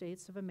United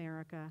States of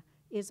America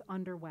is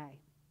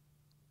underway.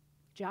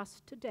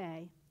 just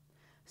today,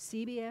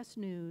 CBS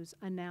News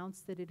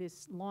announced that it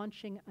is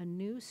launching a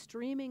new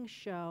streaming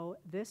show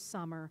this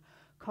summer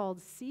called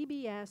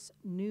CBS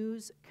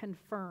News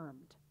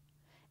Confirmed,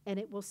 and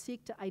it will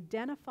seek to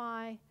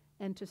identify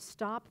and to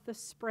stop the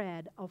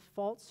spread of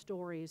false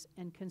stories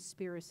and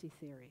conspiracy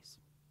theories.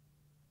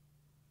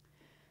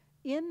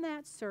 In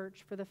that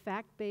search for the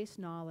fact-based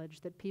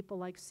knowledge that people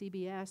like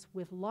CBS,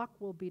 with luck,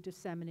 will be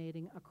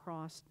disseminating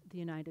across the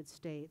United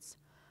States,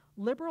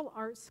 liberal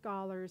arts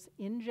scholars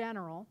in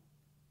general,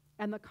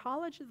 and the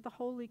College of the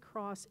Holy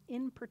Cross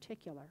in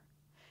particular,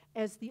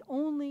 as the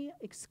only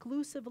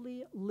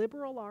exclusively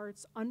liberal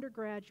arts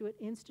undergraduate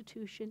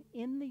institution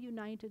in the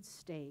United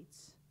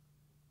States,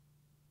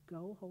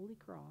 go Holy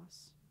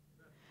Cross,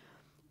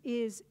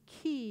 is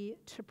key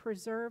to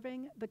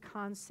preserving the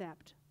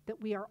concept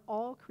that we are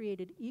all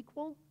created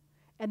equal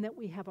and that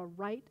we have a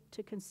right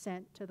to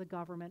consent to the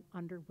government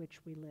under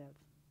which we live.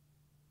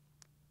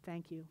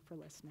 Thank you for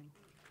listening.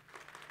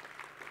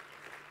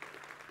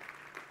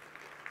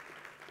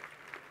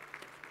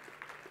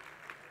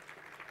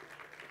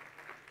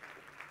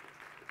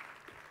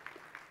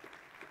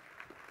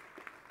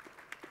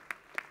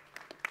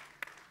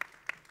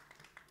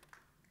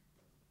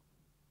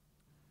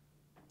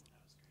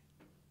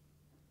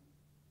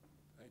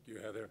 Thank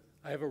you, Heather.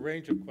 I have a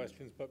range of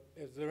questions, but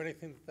is there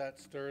anything that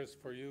stirs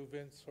for you,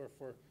 Vince, or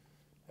for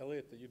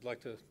Elliott, that you'd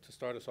like to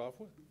start us off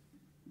with?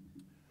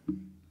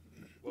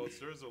 Well, it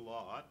stirs a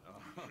lot.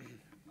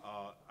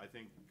 I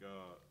think,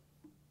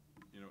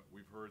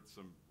 we've heard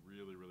some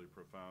really, really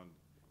profound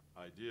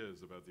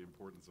ideas about the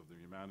importance of the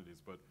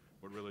humanities, but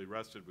what really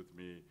rested with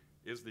me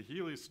is the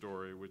Healy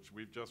story, which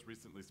we've just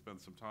recently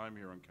spent some time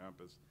here on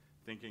campus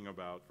thinking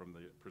about from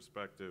the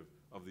perspective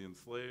of the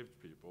enslaved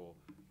people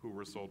who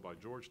were sold by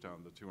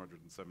Georgetown, the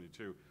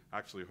 272.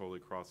 Actually, Holy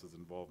Cross's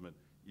involvement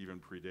even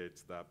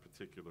predates that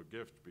particular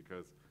gift,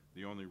 because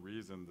the only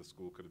reason the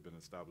school could have been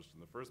established in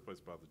the first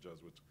place by the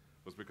Jesuits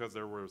was because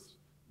there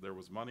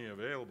was money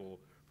available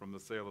from the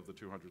sale of the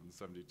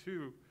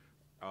 272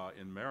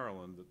 in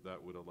Maryland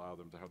that would allow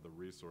them to have the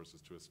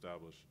resources to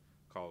establish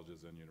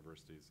colleges and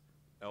universities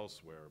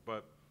elsewhere.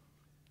 But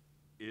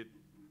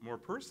more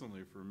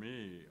personally for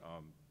me,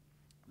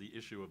 the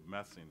issue of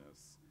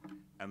messiness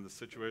and the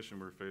situation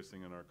we're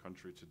facing in our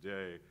country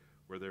today,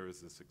 where there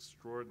is this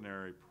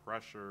extraordinary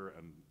pressure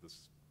and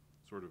this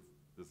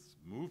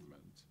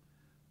movement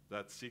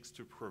that seeks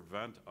to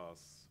prevent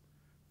us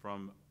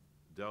from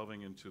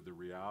delving into the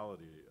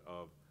reality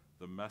of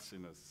the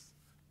messiness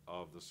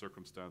of the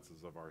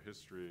circumstances of our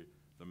history,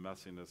 the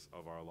messiness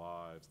of our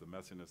lives, the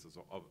messiness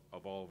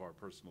of all of our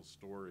personal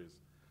stories,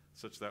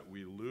 such that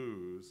we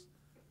lose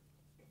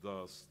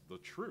the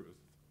truth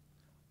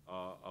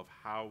of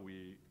how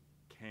we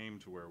came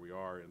to where we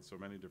are in so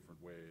many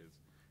different ways.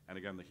 And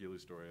again, the Healy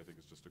story, I think,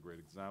 is just a great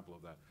example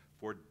of that.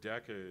 For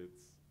decades,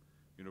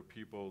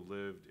 people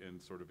lived in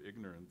sort of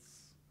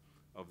ignorance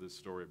of this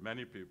story.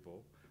 Many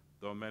people,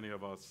 though many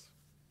of us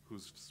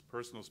whose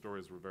personal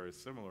stories were very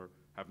similar,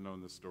 have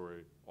known this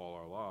story all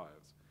our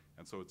lives.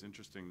 And so it's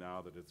interesting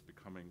now that it's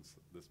becoming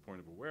this point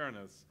of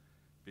awareness,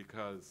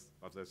 because,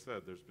 as I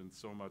said, there's been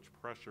so much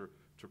pressure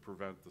to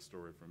prevent the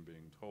story from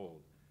being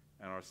told.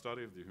 And our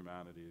study of the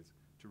humanities,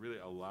 to really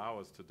allow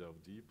us to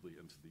delve deeply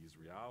into these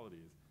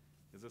realities,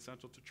 is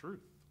essential to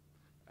truth.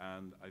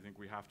 And I think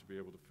we have to be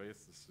able to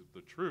face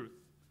the truth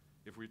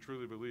if we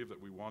truly believe that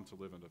we want to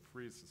live in a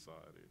free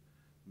society,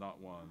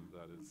 not one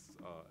that is,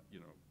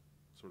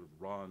 sort of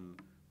run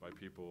by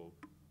people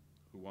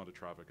who want to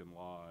traffic in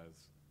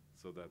lies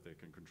so that they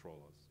can control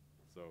us.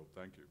 So,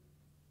 thank you.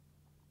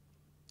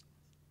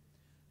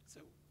 So,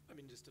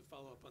 just to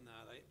follow up on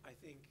that, I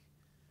think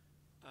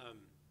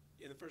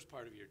in the first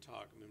part of your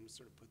talk, I'm going to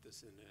sort of put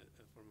this in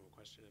a form of a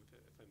question,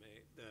 if I may.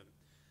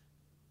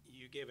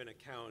 You gave an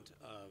account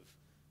of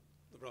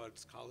liberal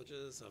arts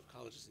colleges,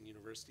 and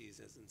universities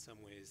as in some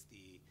ways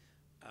the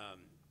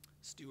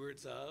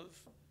stewards of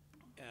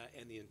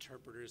and the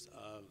interpreters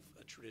of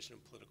a tradition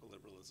of political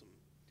liberalism,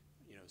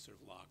 sort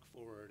of Locke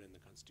forward and the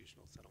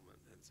constitutional settlement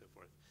and so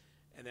forth.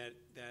 And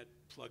that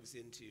plugs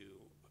into,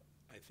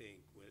 I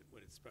think,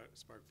 what it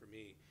sparked for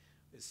me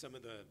is some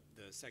of the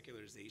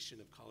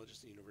secularization of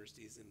colleges and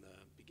universities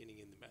beginning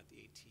in about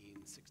the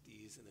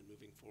 1860s and then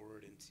moving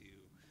forward into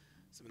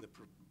some of the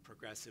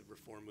progressive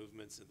reform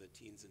movements of the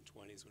teens and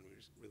 20s, when we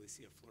really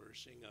see a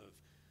flourishing of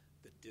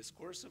the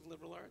discourse of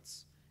liberal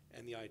arts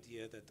and the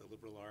idea that the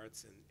liberal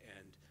arts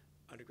and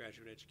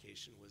undergraduate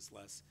education was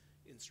less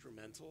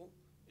instrumental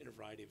in a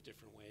variety of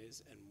different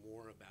ways and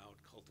more about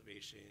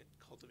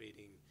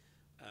cultivating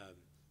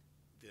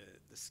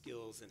the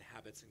skills and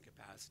habits and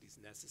capacities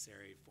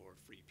necessary for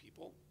free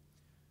people.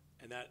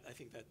 And I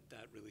think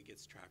that really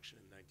gets traction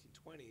in the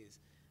 1920s.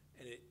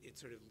 And it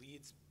sort of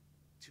leads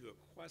to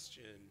a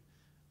question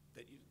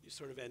that you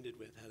sort of ended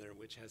with, Heather,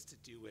 which has to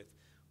do with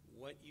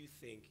what you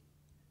think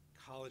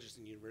colleges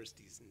and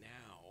universities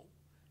now,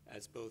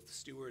 as both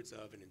stewards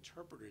of and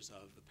interpreters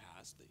of the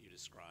past that you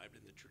described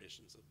and the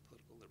traditions of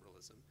political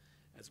liberalism,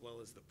 as well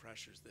as the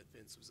pressures that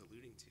Vince was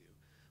alluding to.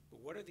 But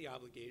what are the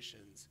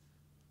obligations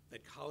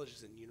that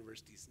colleges and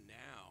universities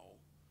now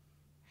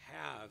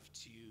have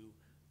to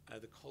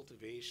the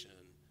cultivation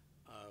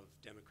of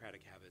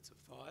democratic habits of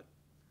thought,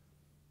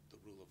 the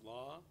rule of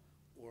law,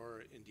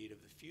 or indeed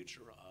of the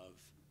future of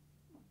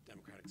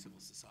democratic civil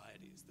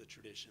societies, the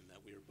tradition that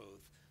we are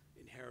both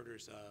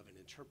inheritors of and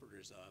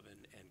interpreters of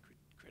and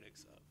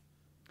critics of.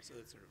 So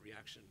that's sort of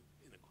reaction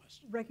in a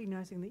question.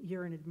 Recognizing that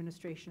you're in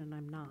administration and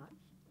I'm not.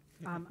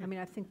 I mean,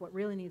 I think what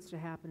really needs to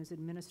happen is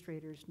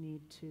administrators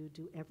need to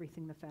do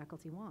everything the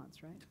faculty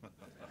wants, right?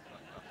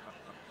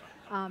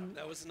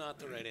 That was not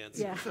the right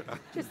answer. Yeah,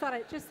 just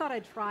thought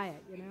I'd try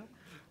it, you know?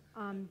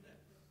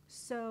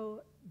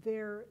 So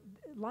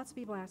lots of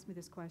people ask me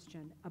this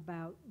question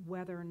about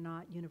whether or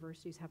not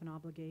universities have an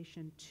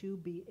obligation to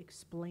be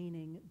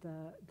explaining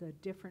the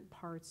different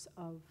parts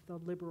of the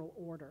liberal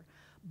order,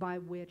 by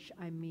which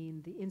I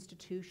mean the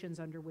institutions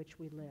under which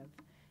we live,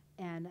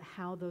 and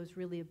how those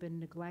really have been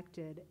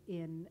neglected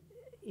in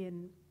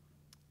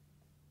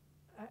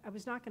I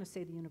was not going to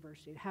say the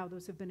university, how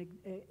those have been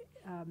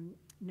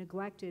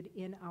neglected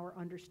in our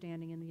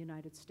understanding in the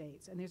United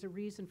States. And there's a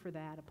reason for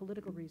that, a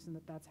political reason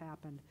that that's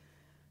happened.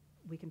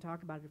 We can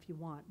talk about it if you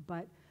want.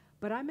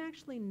 But I'm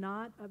actually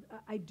not,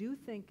 I do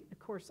think, of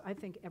course, I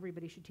think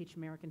everybody should teach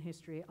American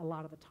history a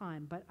lot of the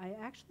time, but I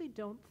actually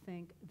don't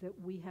think that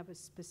we have a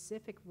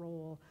specific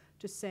role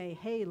to say,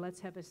 hey, let's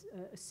have a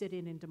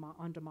sit-in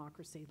on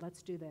democracy,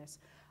 let's do this.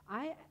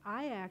 I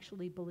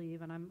actually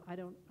believe, and I'm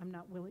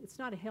not willing, it's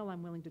not a hill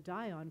I'm willing to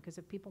die on, because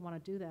if people want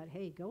to do that,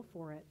 hey, go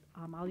for it.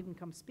 I'll even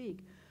come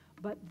speak.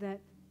 But that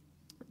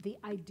the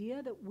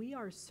idea that we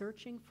are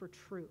searching for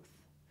truth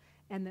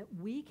and that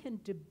we can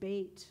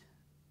debate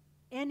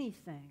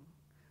anything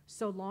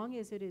so long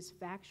as it is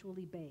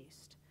factually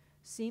based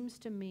seems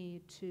to me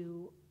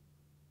to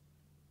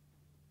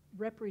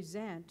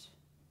represent,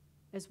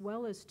 as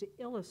well as to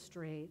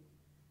illustrate,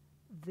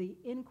 the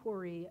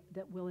inquiry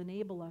that will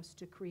enable us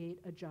to create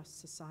a just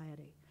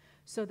society.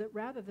 So that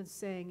rather than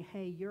saying,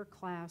 hey, your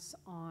class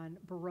on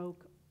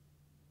Baroque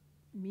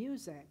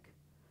music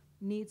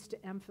needs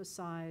to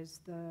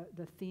emphasize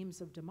the themes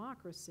of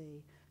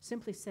democracy,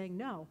 simply saying,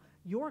 no,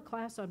 your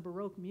class on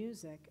Baroque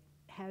music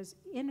has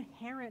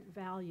inherent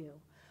value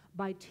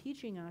by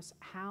teaching us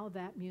how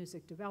that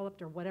music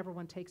developed, or whatever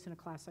one takes in a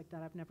class like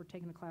that. I've never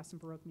taken a class in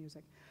Baroque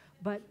music.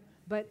 But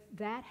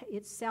that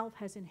itself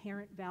has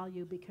inherent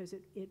value because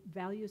it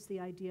values the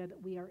idea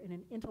that we are in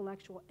an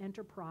intellectual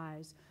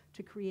enterprise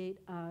to create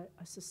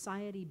a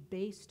society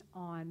based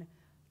on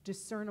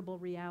discernible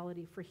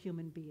reality for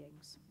human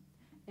beings.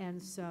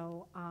 And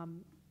so,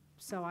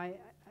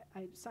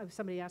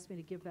 somebody asked me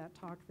to give that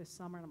talk this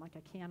summer, and I'm like,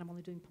 I can't, I'm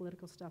only doing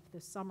political stuff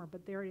this summer,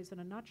 but there it is in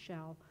a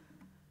nutshell.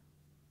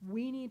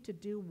 We need to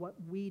do what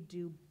we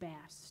do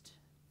best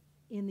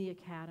in the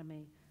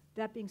academy.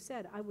 That being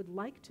said, I would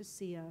like to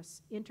see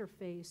us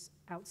interface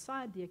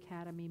outside the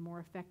academy more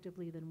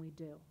effectively than we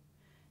do.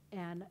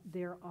 And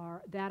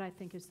that I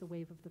think is the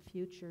wave of the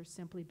future,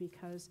 simply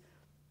because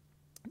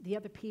the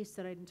other piece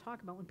that I didn't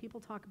talk about, when people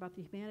talk about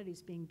the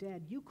humanities being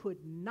dead, you could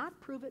not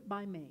prove it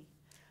by me,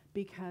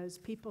 because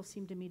people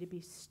seem to me to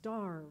be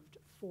starved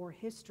for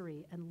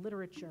history and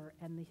literature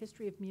and the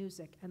history of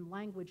music and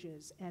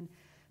languages. And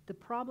the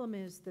problem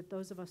is that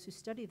those of us who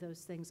study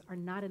those things are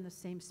not in the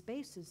same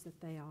spaces that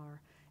they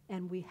are,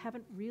 and we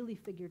haven't really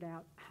figured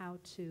out how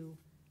to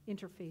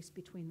interface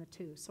between the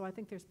two. So I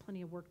think there's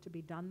plenty of work to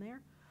be done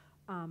there,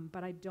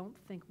 but I don't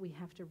think we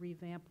have to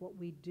revamp what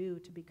we do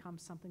to become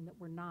something that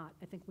we're not.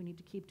 I think we need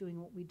to keep doing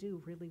what we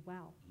do really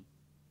well.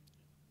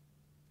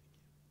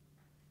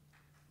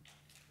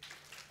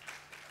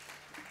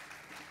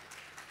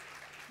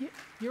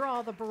 You're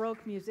all the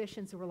Baroque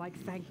musicians who were like,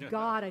 thank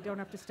God I don't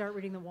have to start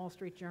reading the Wall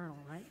Street Journal,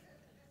 right?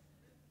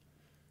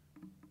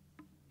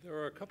 There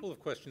are a couple of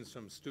questions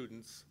from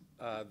students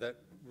that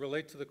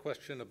relate to the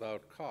question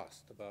about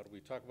cost.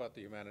 We talk about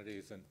the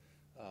humanities, and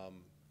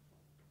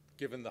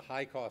given the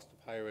high cost of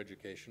higher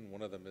education,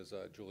 one of them is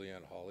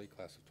Julianne Hawley,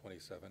 class of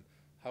 27,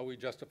 how we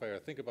justify or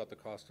think about the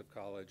cost of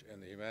college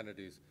and the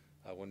humanities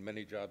when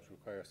many jobs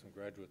require some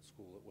graduate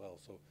school as well.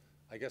 So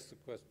I guess the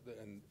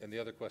question, and the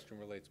other question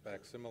relates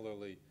back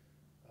similarly,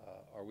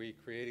 are we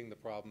creating the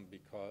problem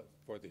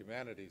for the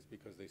humanities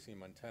because they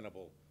seem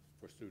untenable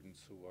for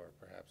students who are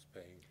perhaps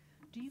paying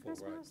Do you full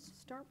guys want rides? us to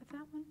start with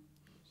that one?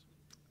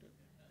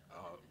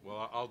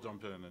 Well, I'll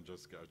jump in and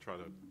just try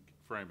to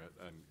frame it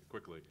and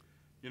quickly.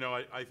 You know,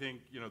 I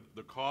think, you know,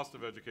 the cost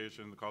of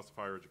education, the cost of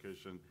higher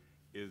education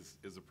is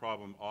a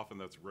problem often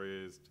that's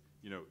raised,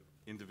 you know,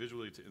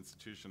 individually to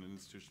institution and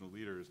institutional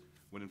leaders,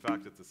 when in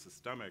fact it's a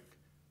systemic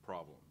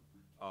problem.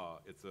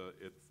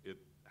 It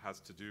has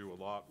to do a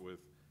lot with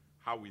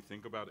how we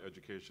think about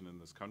education in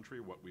this country,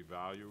 what we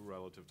value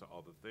relative to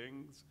other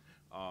things,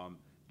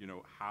 you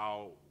know,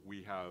 how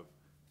we have,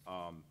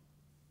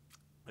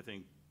 I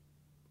think,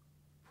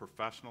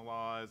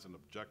 professionalized and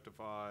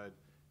objectified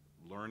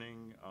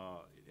learning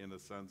in a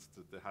sense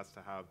that it has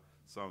to have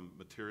some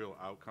material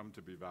outcome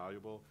to be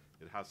valuable.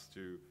 It has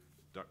to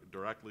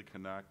directly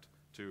connect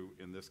to,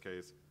 in this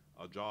case,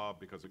 a job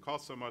because it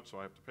costs so much, so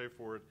I have to pay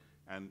for it.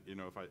 And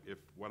if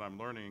what I'm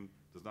learning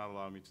does not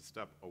allow me to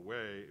step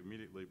away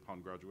immediately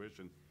upon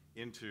graduation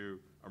into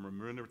a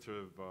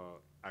remunerative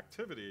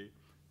activity,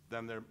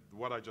 then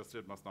what I just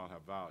did must not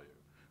have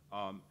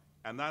value.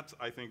 And that's,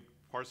 I think,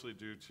 partially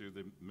due to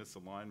the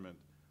misalignment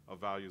of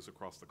values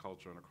across the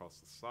culture and across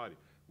the society.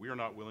 We are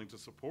not willing to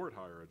support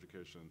higher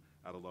education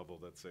at a level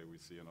that, say, we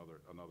see in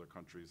other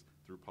countries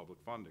through public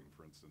funding,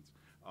 for instance.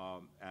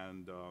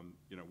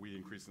 We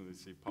increasingly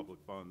see public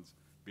funds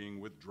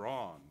being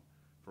withdrawn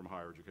from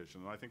higher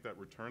education. And I think that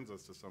returns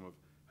us to some of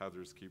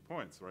Heather's key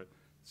points, right?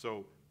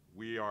 So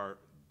we are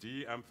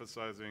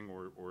de-emphasizing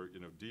or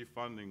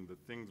defunding the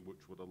things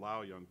which would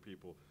allow young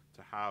people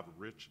to have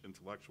rich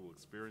intellectual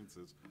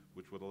experiences,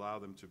 which would allow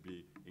them to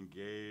be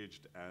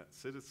engaged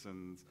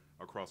citizens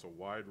across a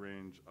wide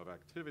range of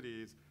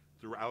activities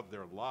throughout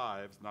their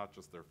lives, not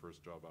just their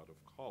first job out of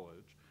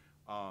college.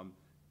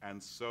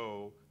 And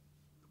so,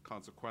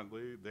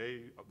 consequently,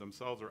 they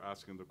themselves are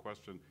asking the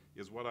question,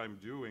 is what I'm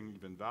doing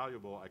even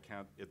valuable?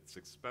 It's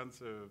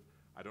expensive,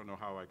 I don't know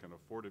how I can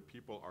afford it.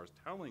 People are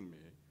telling me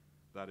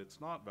that it's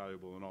not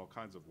valuable in all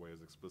kinds of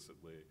ways,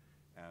 explicitly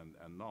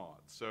and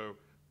not. So,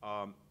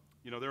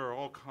 there are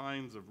all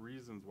kinds of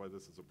reasons why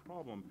this is a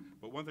problem,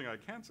 but one thing I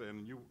can say,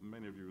 and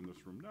many of you in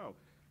this room know,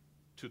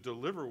 to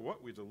deliver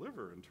what we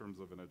deliver in terms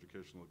of an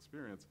educational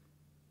experience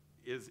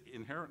is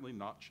inherently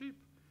not cheap.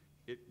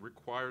 It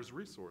requires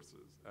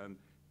resources, and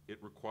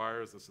it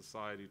requires a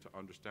society to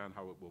understand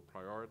how it will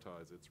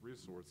prioritize its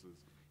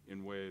resources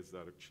in ways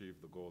that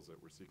achieve the goals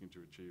that we're seeking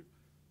to achieve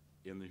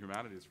in the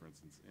humanities, for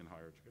instance, in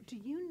higher education. Do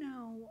you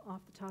know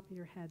off the top of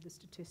your head the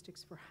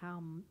statistics for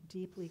how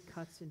deeply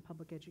cuts in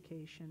public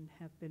education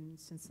have been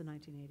since the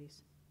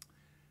 1980s?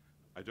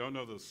 I don't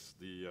know the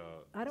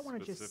I don't want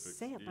to just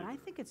say it, but I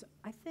think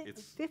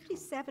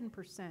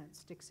 57%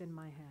 sticks in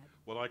my head.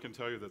 Well, I can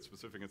tell you that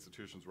specific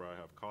institutions where I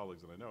have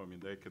colleagues, and I know,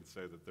 they can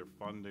say that their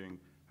funding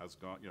has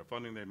gone,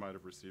 funding they might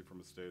have received from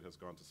a state has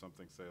gone to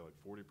something, say, like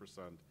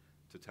 40%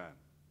 to 10.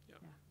 Yeah.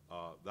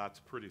 That's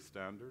pretty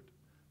standard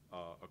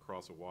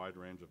across a wide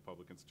range of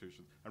public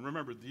institutions. And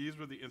remember, these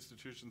were the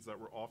institutions that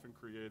were often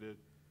created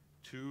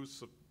to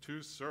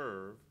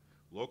serve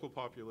local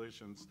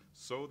populations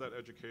so that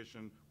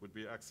education would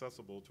be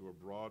accessible to a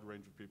broad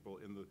range of people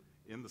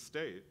in the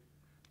state.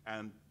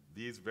 And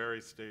these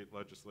very state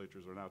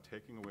legislatures are now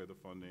taking away the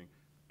funding.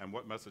 And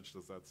what message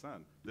does that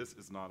send? This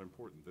is not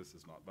important. This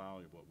is not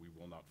valuable. We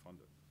will not fund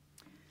it.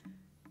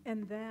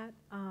 And that,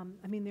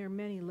 there are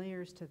many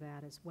layers to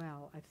that as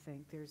well, I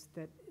think. There's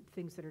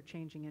things that are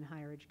changing in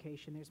higher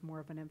education. There's more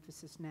of an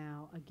emphasis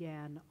now,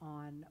 again,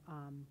 on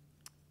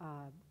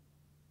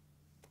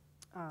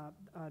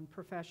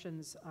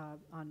professions,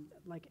 I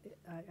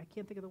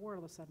can't think of the word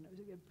all of a sudden.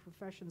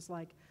 Professions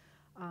like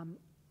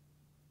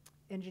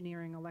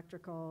engineering,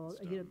 electrical,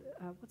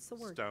 what's the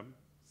word? STEM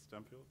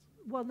fields?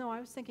 Well, no, I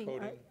was thinking,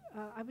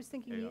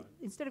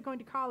 instead of going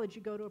to college,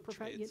 you go to a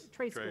trade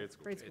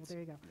school. There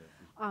you go.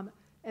 Yeah.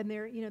 And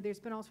there's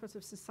been all sorts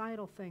of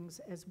societal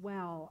things as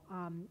well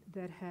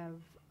that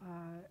have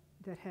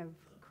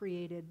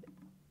created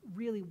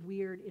really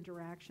weird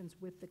interactions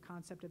with the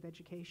concept of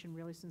education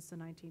really since the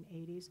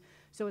 1980s.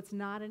 So it's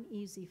not an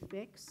easy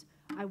fix.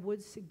 I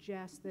would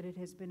suggest that it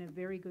has been a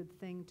very good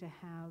thing to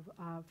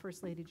have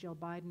First Lady Jill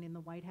Biden in the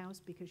White House,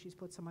 because she's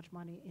put so much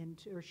money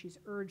into, or she's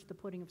urged the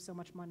putting of so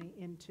much money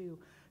into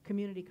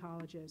community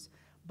colleges.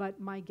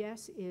 But my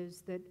guess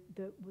is that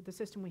the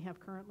system we have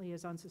currently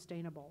is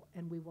unsustainable,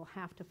 and we will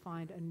have to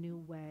find a new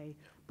way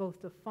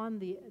both to fund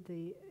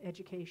the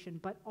education,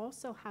 but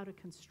also how to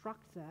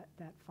construct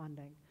that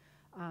funding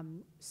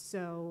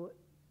so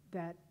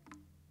that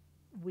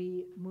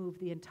we move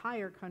the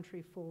entire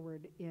country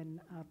forward in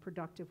a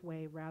productive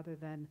way rather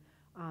than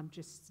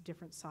just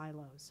different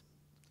silos.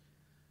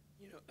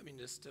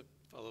 Just to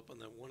follow up on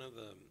that,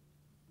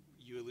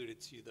 you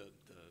alluded to the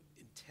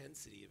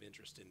intensity of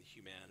interest in the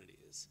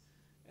humanities.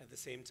 At the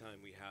same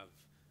time, we have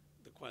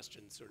the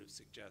question sort of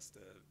suggest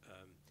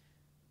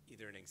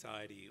either an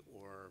anxiety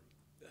or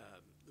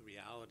the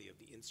reality of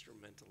the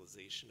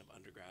instrumentalization of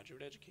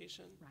undergraduate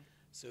education. Right.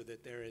 So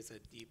that there is a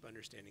deep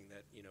understanding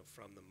that,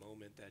 from the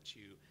moment that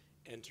you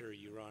enter,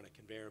 you're on a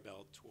conveyor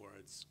belt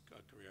towards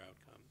a career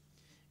outcome.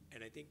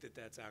 And I think that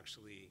that's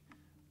actually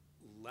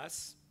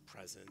less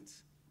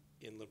present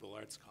in liberal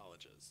arts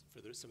colleges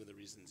for some of the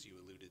reasons you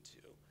alluded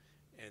to.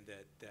 And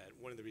that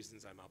one of the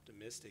reasons I'm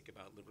optimistic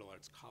about liberal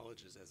arts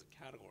colleges as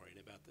a category,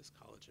 and about this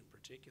college in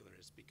particular,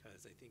 is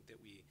because I think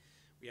that we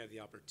have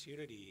the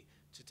opportunity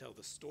to tell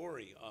the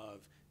story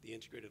of the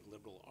integrative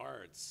liberal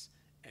arts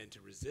and to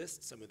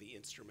resist some of the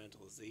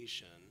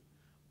instrumentalization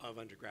of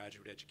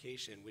undergraduate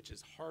education, which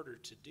is harder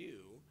to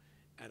do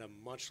at a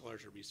much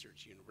larger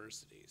research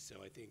university. So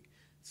I think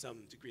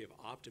some degree of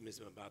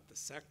optimism about the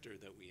sector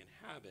that we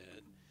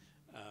inhabit,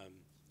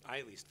 I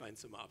at least find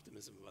some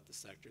optimism about the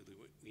sector that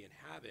we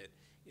inhabit,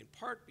 in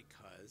part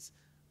because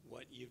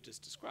what you've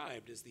just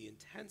described is the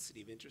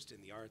intensity of interest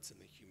in the arts and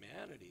the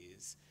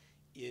humanities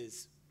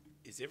is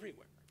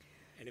everywhere.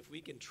 And if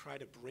we can try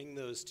to bring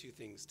those two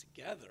things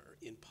together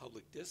in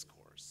public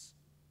discourse,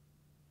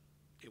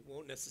 it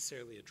won't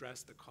necessarily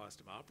address the cost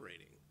of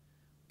operating,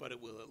 but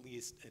it will at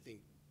least, I think,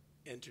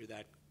 enter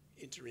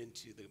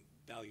into the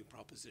value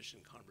proposition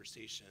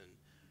conversation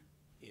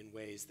in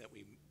ways that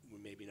we're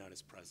maybe not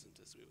as present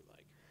as we would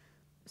like.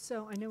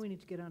 So I know we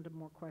need to get on to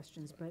more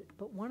questions,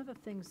 but one of the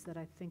things that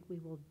I think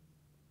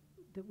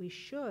that we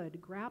should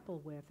grapple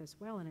with as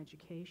well in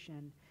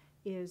education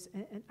is,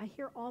 and I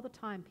hear all the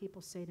time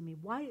people say to me,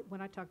 why,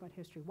 when I talk about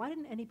history, why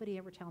didn't anybody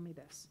ever tell me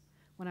this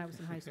when I was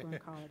in high school and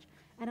college?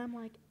 And I'm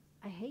like,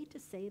 I hate to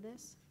say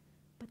this,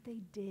 but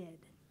they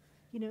did.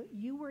 You know,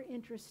 you were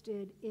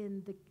interested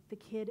in the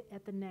kid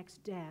at the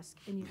next desk,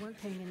 and you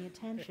weren't paying any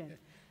attention.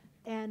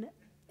 And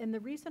the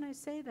reason I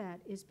say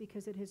that is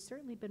because it has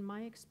certainly been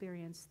my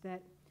experience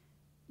that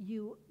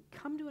you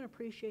come to an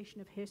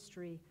appreciation of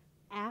history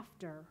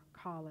after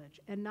college,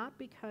 and not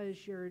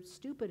because you're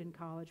stupid in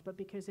college, but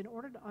because in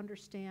order to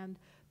understand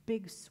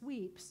big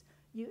sweeps,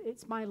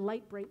 it's my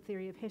light bright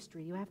theory of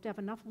history. You have to have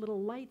enough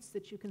little lights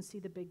that you can see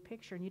the big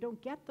picture, and you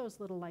don't get those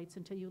little lights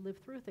until you live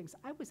through things.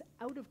 I was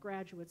out of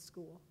graduate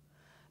school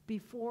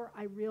before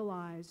I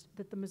realized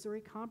that the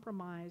Missouri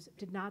Compromise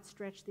did not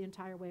stretch the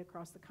entire way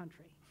across the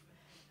country.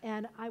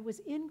 And I was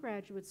in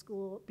graduate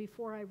school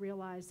before I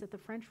realized that the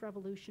French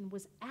Revolution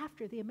was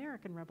after the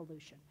American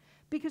Revolution,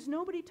 because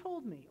nobody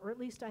told me, or at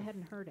least I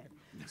hadn't heard it.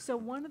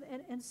 So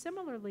and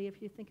similarly,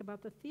 if you think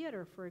about the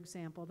theater, for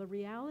example, the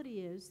reality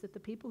is that the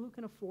people who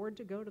can afford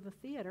to go to the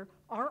theater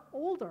are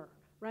older,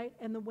 right?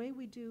 And the way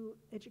we do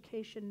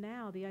education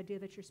now, the idea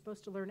that you're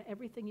supposed to learn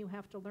everything you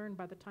have to learn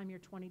by the time you're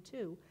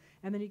 22,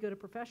 and then you go to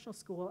professional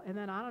school, and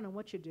then I don't know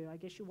what you do, I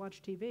guess you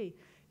watch TV,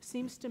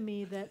 seems to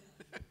me that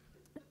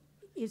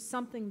is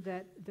something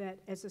that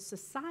as a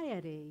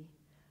society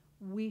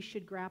we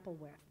should grapple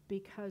with,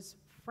 because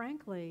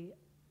frankly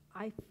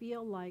I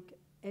feel like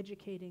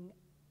educating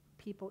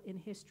people in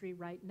history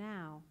right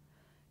now,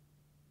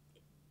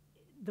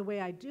 the way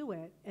I do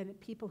it, and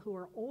people who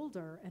are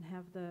older and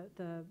have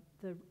the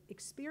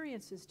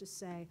experiences to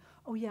say,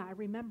 oh yeah, I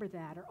remember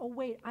that, or oh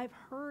wait, I've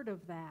heard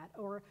of that,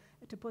 or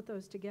to put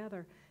those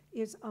together,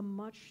 is a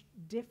much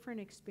different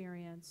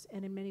experience,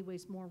 and in many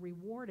ways more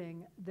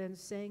rewarding than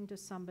saying to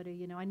somebody,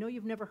 you know, I know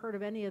you've never heard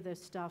of any of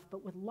this stuff,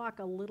 but with luck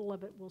a little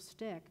of it will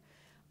stick.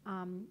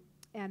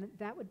 And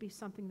that would be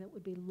something that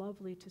would be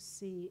lovely to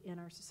see in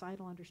our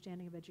societal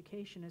understanding of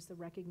education, is the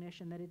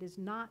recognition that it is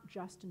not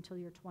just until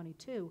you're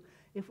 22.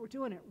 If we're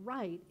doing it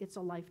right, it's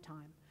a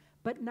lifetime.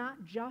 But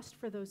not just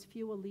for those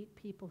few elite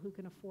people who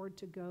can afford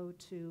to go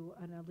to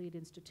an elite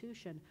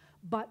institution,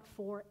 but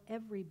for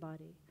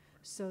everybody,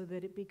 so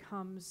that it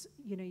becomes,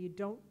 you know, you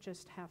don't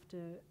just have to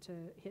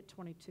hit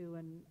 22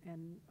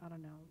 and I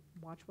don't know,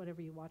 watch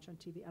whatever you watch on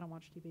TV. I don't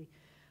watch TV.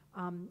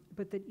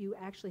 But that you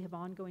actually have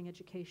ongoing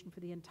education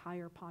for the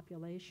entire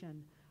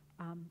population.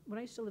 When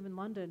I used to live in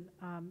London,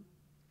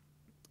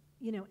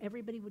 you know,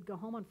 everybody would go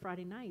home on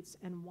Friday nights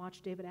and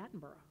watch David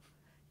Attenborough.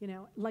 You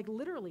know, like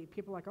literally,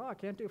 people are like, oh, I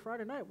can't do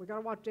Friday night, we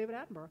gotta watch David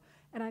Attenborough.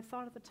 And I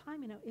thought at the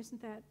time, you know,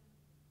 isn't that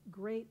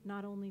great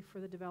not only for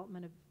the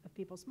development of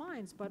people's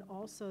minds, but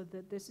also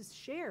that this is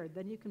shared.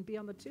 Then you can be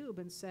on the tube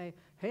and say,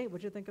 hey,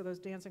 what'd you think of those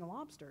dancing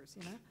lobsters,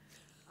 you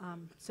know?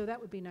 So that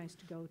would be nice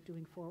to go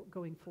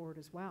going forward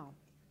as well.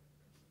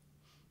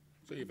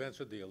 So you've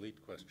answered the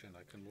elite question.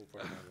 I can move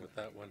right on with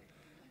that one.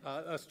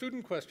 A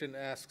student question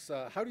asks,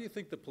 how do you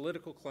think the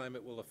political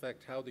climate will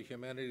affect how the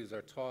humanities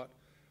are taught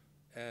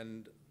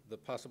and the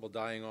possible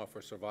dying off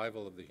or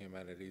survival of the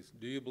humanities?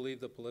 Do you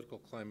believe the political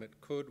climate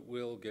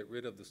will get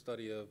rid of the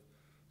study of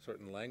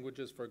certain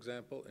languages, for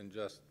example, and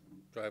just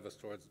drive us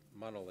towards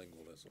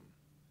monolingualism?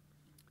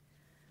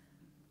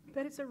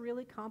 That is a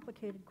really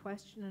complicated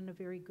question and a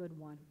very good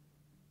one.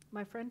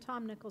 My friend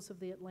Tom Nichols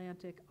of The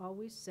Atlantic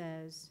always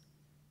says,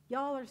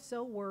 y'all are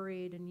so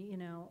worried, and you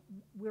know,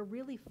 we're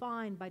really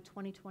fine by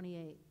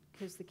 2028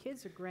 because the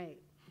kids are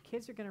great. The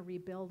kids are going to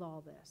rebuild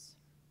all this.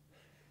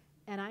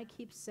 And I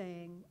keep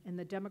saying, and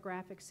the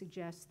demographics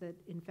suggest that,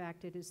 in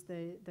fact, it is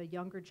the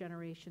younger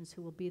generations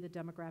who will be the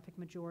demographic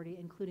majority,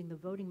 including the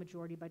voting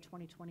majority by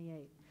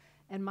 2028.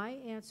 And my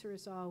answer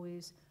is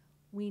always,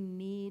 we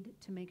need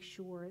to make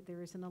sure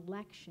there is an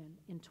election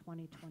in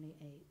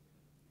 2028.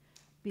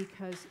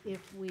 Because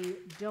if we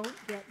don't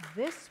get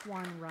this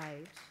one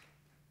right,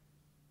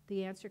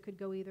 the answer could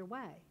go either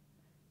way.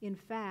 In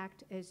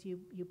fact, as you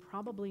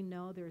probably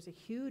know, there's a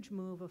huge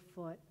move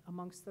afoot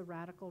amongst the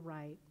radical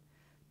right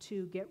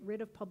to get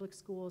rid of public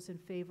schools in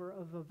favor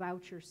of a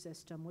voucher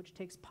system, which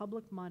takes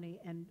public money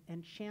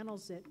and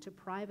channels it to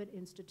private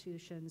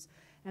institutions.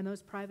 And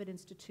those private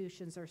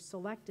institutions are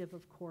selective,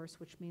 of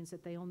course, which means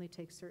that they only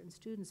take certain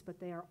students, but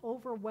they are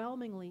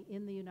overwhelmingly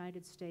in the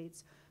United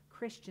States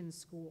Christian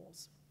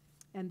schools.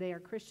 And they are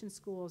Christian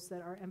schools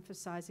that are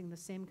emphasizing the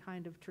same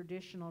kind of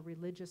traditional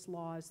religious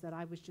laws that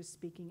I was just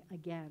speaking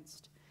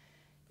against.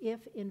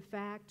 If, in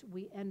fact,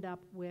 we end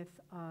up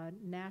with a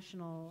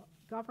national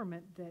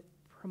government that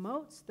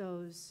promotes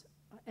those,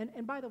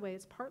 and by the way,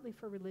 it's partly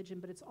for religion,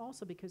 but it's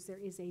also because there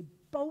is a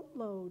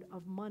boatload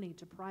of money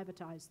to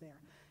privatize there.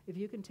 If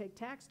you can take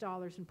tax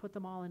dollars and put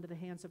them all into the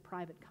hands of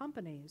private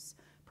companies,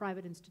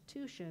 private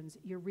institutions,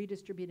 you're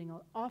redistributing an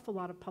awful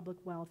lot of public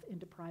wealth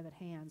into private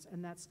hands,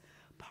 and that's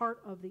part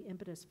of the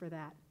impetus for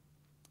that.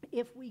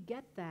 If we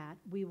get that,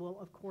 we will,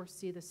 of course,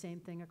 see the same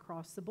thing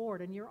across the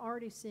board. And you're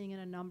already seeing in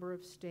a number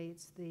of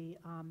states the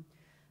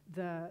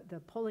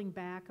pulling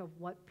back of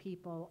what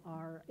people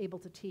are able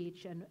to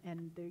teach. And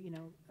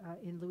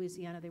in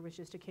Louisiana, there was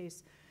just a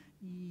case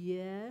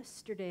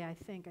yesterday, I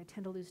think, I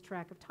tend to lose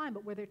track of time,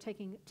 but where they're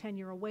taking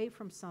tenure away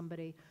from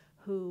somebody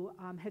who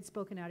had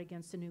spoken out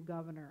against a new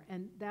governor.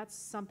 And that's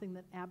something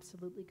that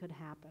absolutely could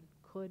happen.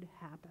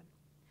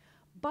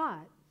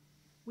 But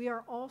we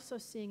are also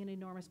seeing an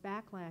enormous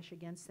backlash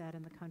against that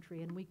in the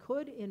country, and we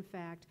could, in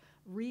fact,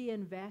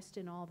 reinvest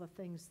in all the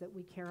things that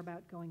we care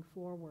about going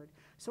forward.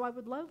 So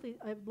I'd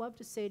love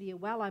to say to you,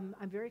 well, I'm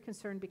very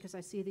concerned because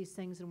I see these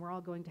things and we're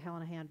all going to hell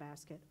in a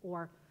handbasket.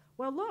 Or,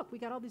 well, look, we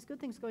got all these good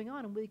things going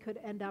on and we could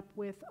end up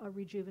with a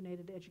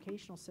rejuvenated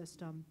educational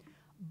system.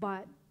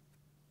 But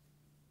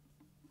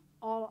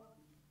all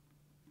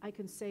I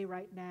can say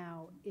right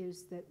now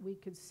is that we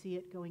could see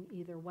it going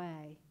either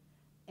way.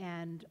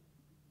 And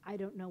I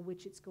don't know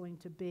which it's going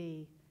to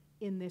be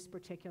in this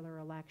particular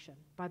election.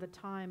 By the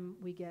time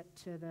we get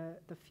to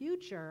the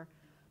future,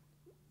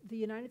 the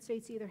United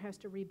States either has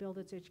to rebuild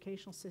its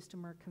educational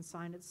system or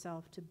consign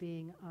itself to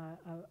being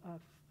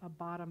a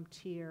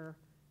bottom-tier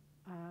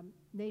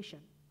nation.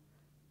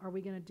 Are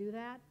we going to do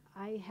that?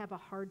 I have a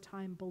hard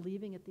time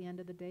believing at the end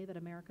of the day that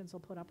Americans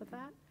will put up with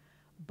that,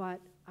 but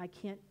I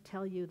can't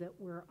tell you that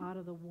we're out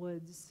of the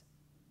woods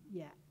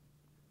yet.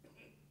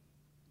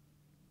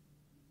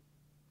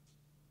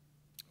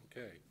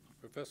 Okay.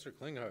 Professor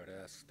Klinghardt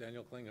asks,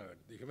 Daniel Klinghardt,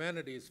 the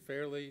humanities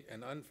fairly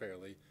and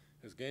unfairly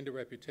has gained a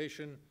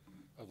reputation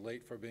of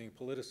late for being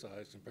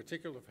politicized, in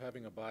particular for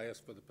having a bias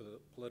for the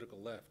political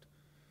left.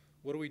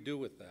 What do we do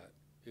with that?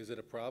 Is it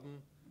a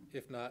problem?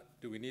 If not,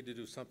 do we need to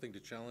do something to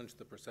challenge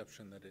the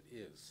perception that it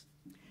is?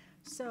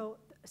 So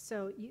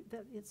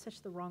it's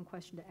such the wrong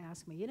question to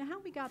ask me. You know how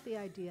we got the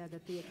idea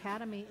that the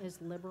Academy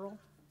is liberal?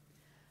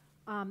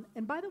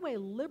 And by the way,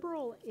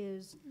 liberal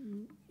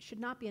should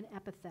not be an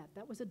epithet.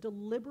 That was a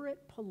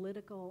deliberate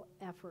political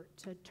effort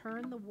to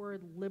turn the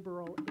word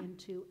liberal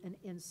into an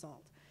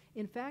insult.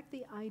 In fact,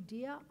 the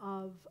idea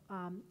of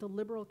the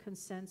liberal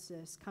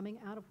consensus coming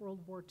out of World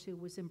War II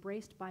was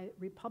embraced by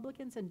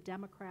Republicans and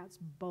Democrats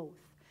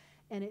both.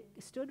 And it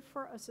stood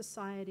for a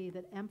society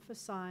that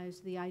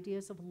emphasized the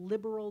ideas of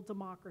liberal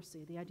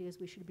democracy, the ideas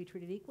we should be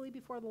treated equally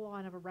before the law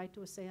and have a right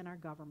to a say in our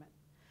government.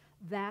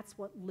 That's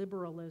what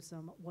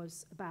liberalism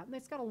was about. And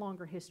it's got a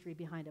longer history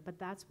behind it, but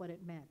that's what it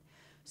meant.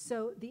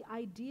 So the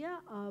idea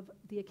of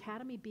the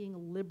Academy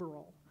being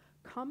liberal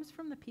comes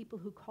from the people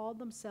who called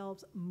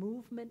themselves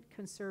movement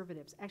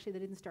conservatives. Actually, they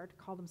didn't start to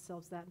call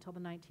themselves that until the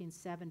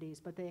 1970s,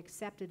 but they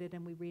accepted it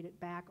and we read it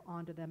back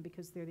onto them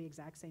because they're the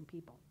exact same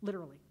people,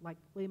 literally, like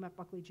William F.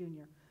 Buckley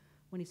Jr.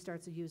 When he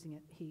starts using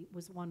it, he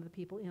was one of the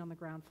people in on the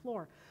ground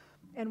floor.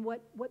 And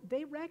what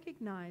they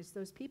recognized,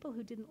 those people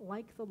who didn't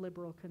like the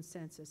liberal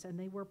consensus, and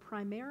they were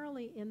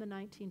primarily in the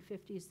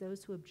 1950s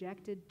those who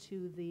objected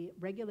to the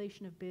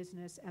regulation of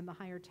business and the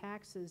higher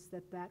taxes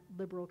that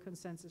liberal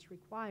consensus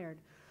required,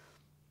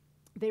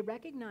 they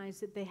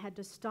recognized that they had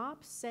to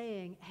stop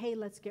saying, hey,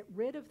 let's get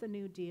rid of the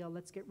New Deal,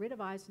 let's get rid of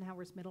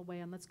Eisenhower's middle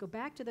way, and let's go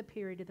back to the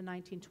period of the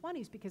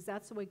 1920s because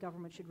that's the way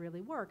government should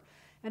really work.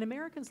 And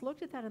Americans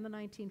looked at that in the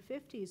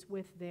 1950s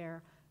with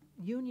their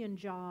union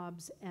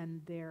jobs and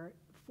their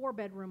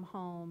four-bedroom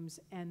homes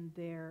and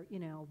their,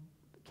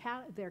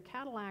 their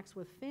Cadillacs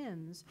with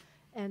fins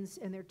and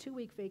their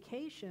 2-week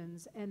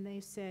vacations, and they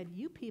said,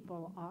 you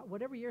people,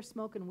 whatever you're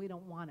smoking, we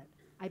don't want it.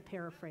 I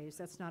paraphrase,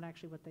 that's not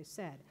actually what they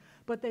said.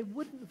 But they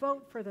wouldn't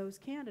vote for those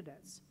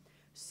candidates.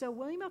 So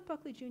William F.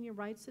 Buckley Jr.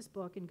 writes this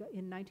book in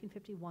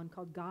 1951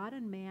 called God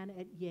and Man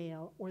at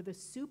Yale, or The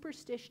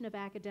Superstition of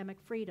Academic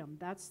Freedom.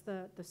 That's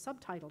the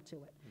subtitle to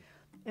it.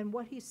 And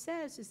what he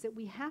says is that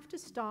we have to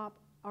stop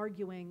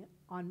arguing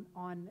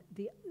on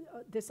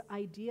this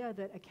idea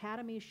that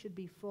academies should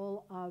be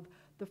full of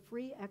the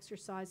free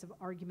exercise of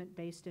argument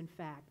based in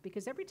fact,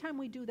 because every time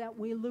we do that,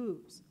 we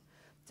lose.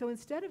 So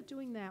instead of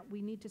doing that,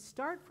 we need to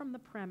start from the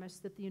premise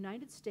that the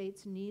United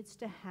States needs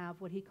to have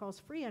what he calls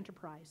free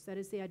enterprise. That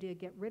is the idea,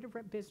 get rid of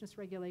business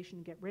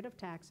regulation, get rid of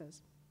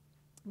taxes.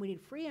 We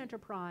need free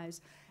enterprise,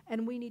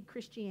 and we need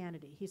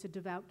Christianity. He's a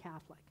devout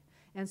Catholic,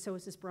 and so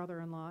is his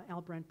brother-in-law,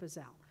 L. Brent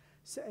Bazell.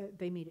 So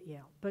they meet at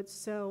Yale. But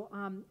so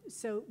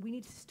we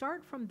need to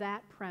start from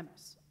that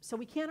premise. So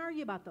we can't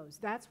argue about those.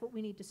 That's what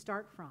we need to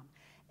start from.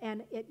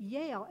 And at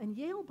Yale, and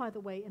Yale, by the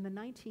way, in the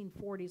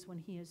 1940s when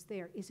he is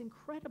there, is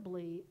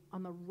incredibly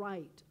on the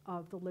right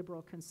of the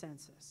liberal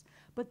consensus.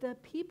 But the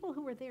people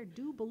who are there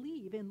do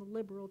believe in the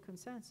liberal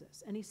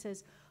consensus. And he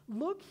says,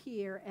 look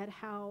here at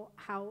how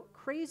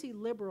crazy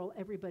liberal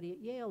everybody at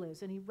Yale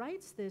is. And he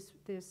writes this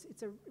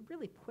it's a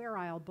really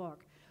puerile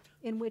book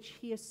in which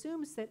he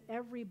assumes that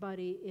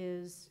everybody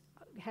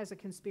has a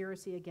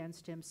conspiracy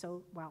against him.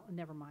 So, well,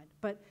 never mind.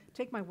 But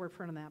take my word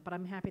for it on that. But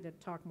I'm happy to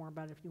talk more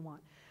about it if you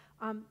want.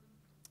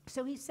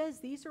 So he says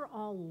these are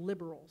all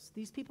liberals.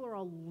 These people are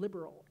all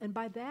liberal. And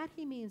by that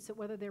he means that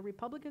whether they're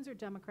Republicans or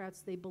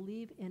Democrats, they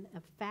believe in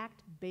a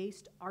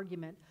fact-based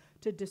argument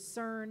to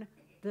discern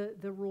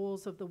the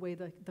rules of the way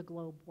the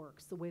globe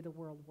works, the way the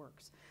world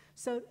works.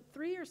 So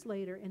 3 years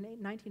later, in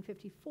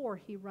 1954,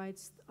 he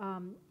writes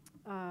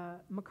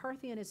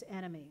McCarthy and His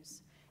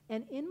Enemies.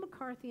 And in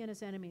McCarthy and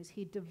His Enemies,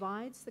 he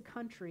divides the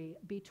country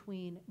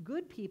between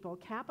good people,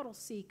 capital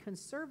C,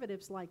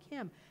 conservatives like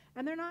him.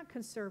 And they're not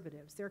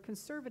conservatives. They're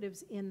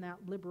conservatives in that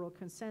liberal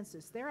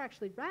consensus. They're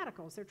actually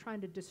radicals. They're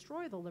trying to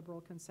destroy the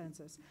liberal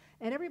consensus.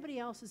 And everybody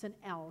else is an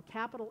L,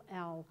 capital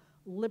L,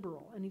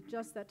 liberal. And he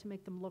does that to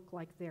make them look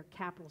like they're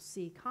capital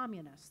C,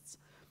 communists.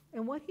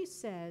 And what he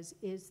says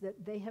is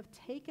that they have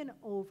taken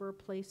over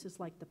places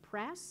like the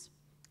press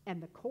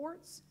and the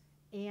courts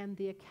and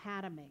the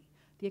academy.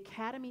 The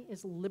academy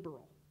is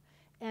liberal.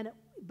 And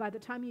by the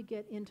time you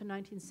get into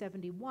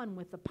 1971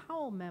 with the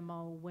Powell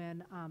memo,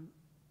 when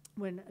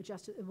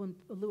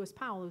Lewis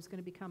Powell, who's going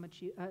to become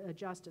a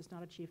justice,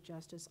 not a chief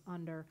justice,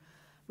 under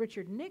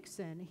Richard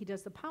Nixon, he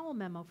does the Powell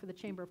memo for the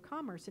Chamber of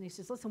Commerce, and he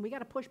says, listen, we got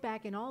to push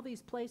back in all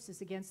these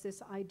places against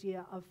this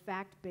idea of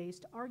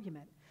fact-based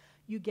argument.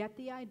 You get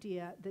the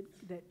idea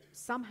that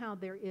somehow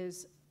there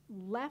is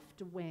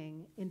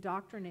left-wing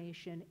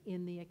indoctrination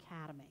in the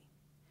academy.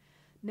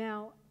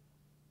 Now,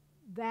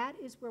 that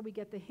is where we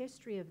get the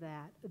history of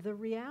that. The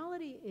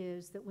reality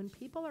is that when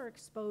people are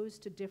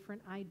exposed to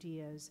different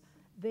ideas,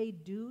 they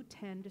do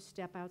tend to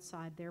step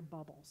outside their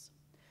bubbles.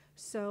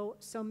 So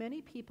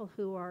many people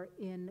who are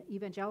in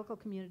evangelical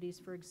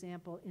communities, for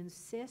example,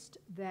 insist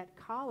that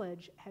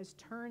college has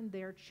turned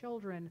their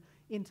children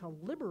into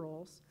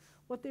liberals.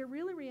 What they're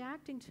really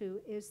reacting to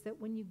is that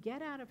when you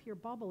get out of your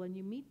bubble and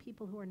you meet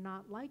people who are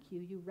not like you,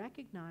 you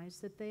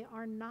recognize that they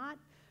are not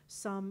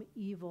some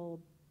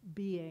evil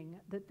being,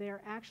 that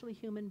they're actually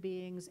human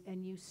beings,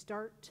 and you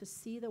start to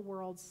see the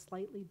world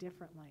slightly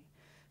differently.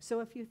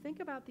 So if you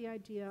think about the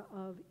idea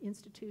of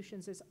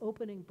institutions as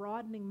opening,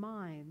 broadening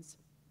minds,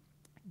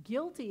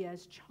 guilty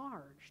as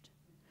charged,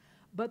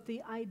 but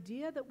the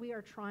idea that we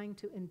are trying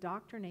to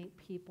indoctrinate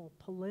people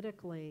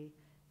politically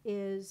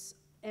is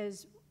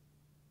as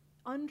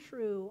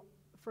untrue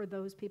for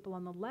those people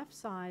on the left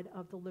side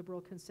of the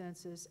liberal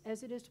consensus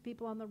as it is to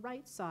people on the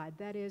right side.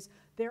 That is,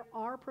 there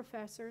are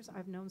professors,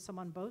 I've known some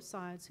on both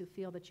sides, who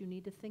feel that you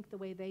need to think the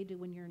way they do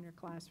when you're in your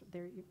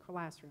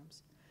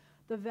classrooms.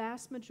 The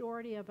vast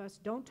majority of us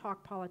don't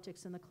talk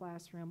politics in the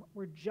classroom.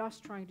 We're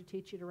just trying to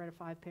teach you to write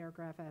a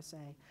 5-paragraph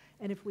essay.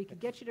 And if we could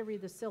get you to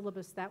read the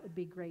syllabus, that would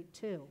be great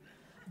too.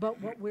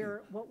 But what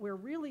we're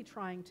really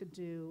trying to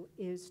do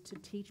is to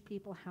teach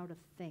people how to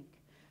think.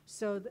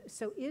 So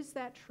is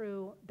that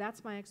true?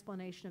 That's my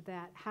explanation of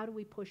that. How do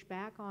we push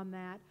back on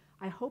that?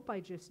 I hope I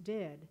just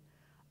did.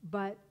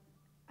 But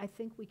I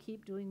think we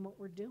keep doing what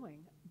we're doing,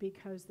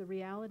 because the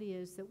reality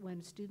is that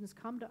when students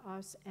come to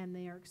us and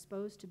they are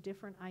exposed to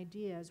different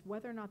ideas,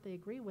 whether or not they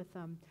agree with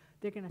them,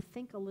 they're going to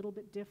think a little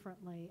bit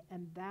differently,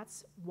 and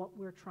that's what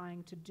we're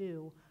trying to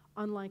do,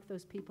 unlike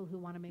those people who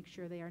want to make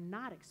sure they are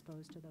not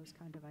exposed to those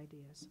kind of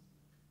ideas.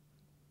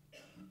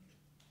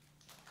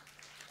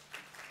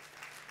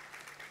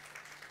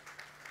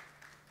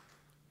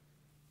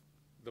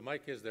 The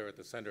mic is there at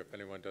the center if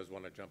anyone does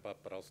want to jump up,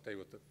 but I'll stay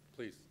with it,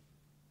 please.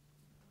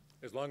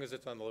 As long as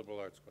it's on the liberal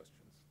arts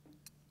questions.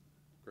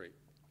 Great.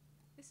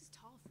 This is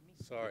tall for me.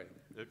 Sorry.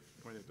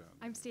 Point it down.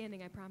 I'm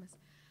standing, I promise.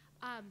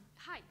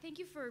 Hi, thank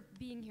you for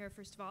being here,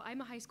 first of all.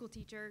 I'm a high school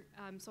teacher,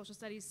 social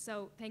studies,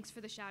 so thanks for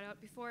the shout out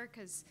before,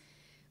 because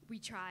we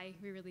try,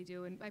 we really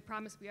do, and I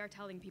promise we are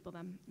telling people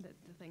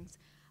the things.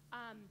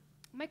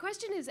 My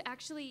question is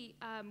actually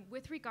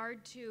with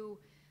regard to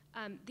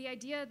the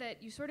idea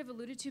that you sort of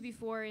alluded to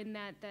before, in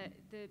that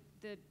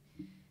the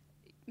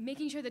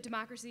making sure that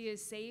democracy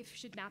is safe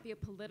should not be a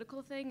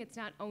political thing. It's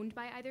not owned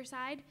by either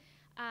side.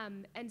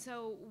 And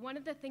so one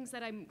of the things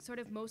that I'm sort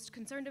of most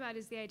concerned about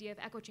is the idea of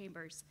echo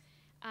chambers.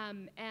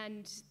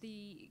 And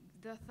the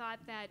thought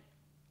that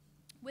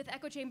with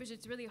echo chambers,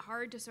 it's really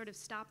hard to sort of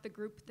stop the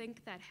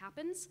groupthink that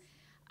happens.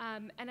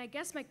 And I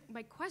guess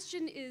my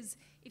question is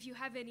if you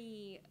have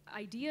any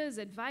ideas,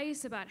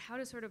 advice about how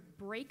to sort of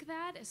break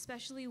that,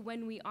 especially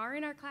when we are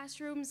in our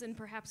classrooms and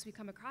perhaps we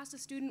come across a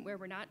student where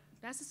we're not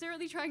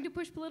necessarily trying to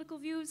push political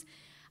views,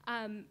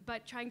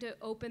 but trying to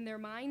open their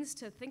minds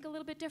to think a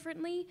little bit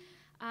differently,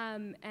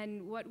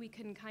 and what we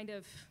can kind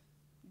of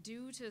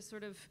do to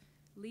sort of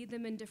lead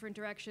them in different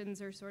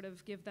directions or sort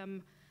of give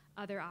them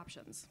other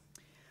options.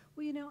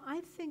 Well, you know, I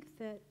think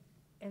that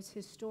as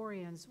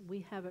historians,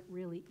 we have it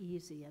really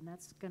easy, and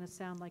that's going to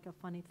sound like a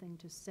funny thing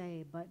to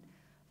say, but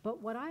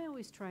what I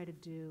always try to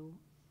do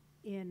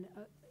in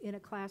a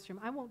classroom,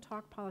 I won't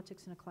talk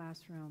politics in a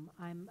classroom.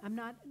 I'm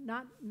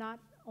not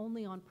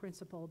only on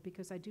principle,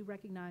 because I do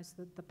recognize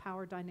the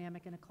power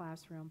dynamic in a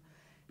classroom,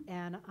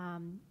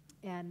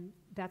 and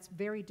that's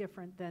very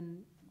different than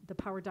the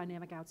power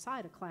dynamic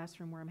outside a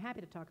classroom, where I'm happy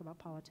to talk about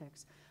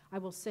politics. I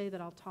will say that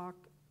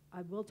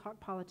I will talk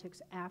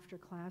politics after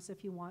class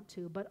if you want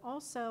to, but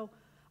also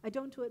I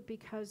don't do it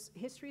because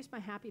history is my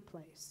happy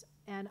place.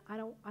 And I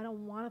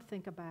don't want to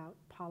think about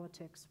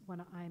politics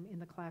when I'm in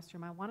the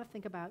classroom. I want to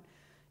think about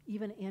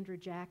even Andrew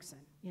Jackson.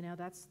 You know,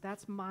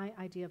 that's my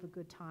idea of a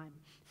good time.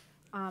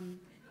 I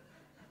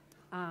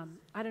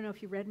don't know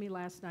if you read me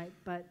last night,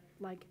 but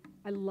like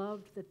I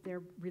loved that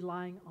they're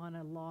relying on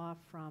a law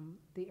from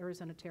the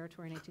Arizona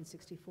Territory in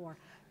 1864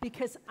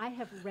 because I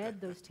have read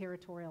those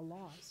territorial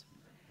laws,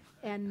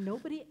 and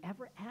nobody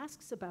ever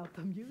asks about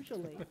them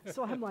usually.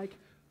 So I'm like,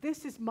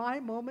 this is my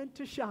moment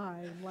to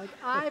shine. Like,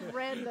 I've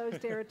read those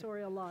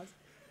territorial laws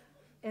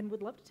and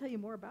would love to tell you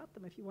more about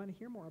them if you want to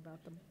hear more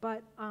about them.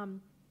 But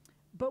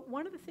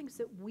one of the things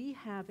that we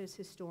have as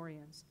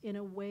historians, in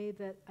a way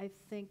that I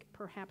think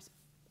perhaps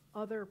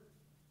other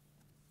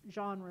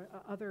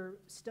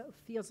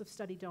fields of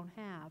study don't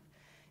have,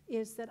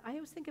 is that I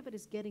always think of it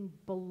as getting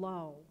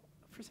below.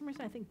 For some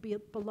reason, I think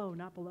below,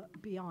 not below,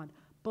 beyond,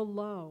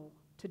 below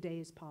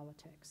today's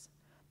politics.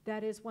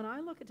 That is, when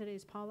I look at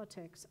today's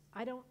politics,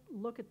 I don't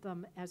look at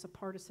them as a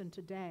partisan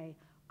today.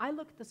 I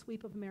look at the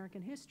sweep of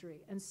American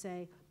history and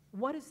say,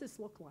 what does this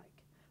look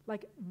like?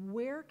 Like,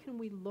 where can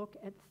we look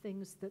at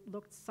things that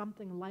looked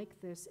something like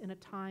this in a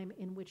time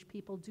in which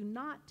people do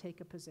not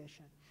take a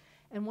position?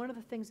 And one of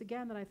the things,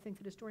 again, that I think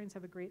that historians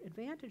have a great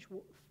advantage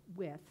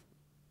with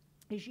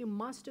is you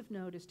must have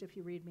noticed, if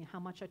you read me, how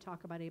much I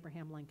talk about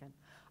Abraham Lincoln.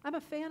 I'm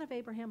a fan of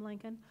Abraham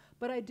Lincoln,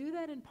 but I do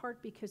that in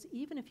part because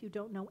even if you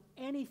don't know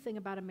anything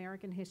about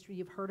American history,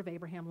 you've heard of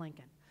Abraham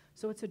Lincoln.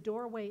 So it's a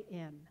doorway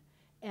in.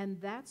 And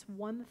that's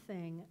one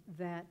thing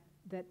that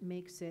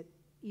makes it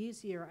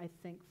easier, I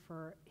think,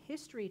 for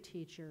history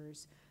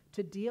teachers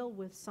to deal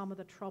with some of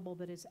the trouble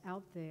that is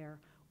out there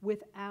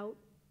without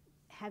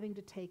having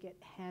to take it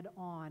head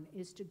on,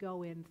 is to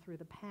go in through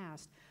the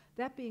past.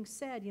 That being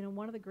said, you know,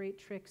 one of the great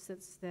tricks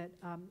that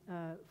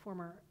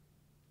former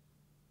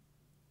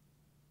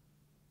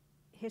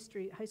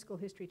high school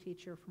history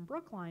teacher from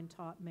Brookline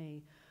taught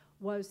me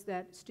was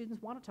that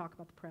students want to talk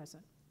about the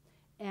present.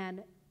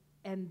 And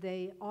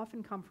they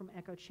often come from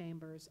echo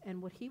chambers.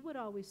 And what he would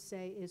always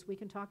say is, we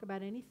can talk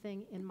about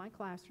anything in my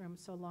classroom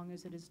so long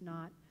as it is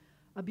not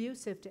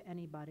abusive to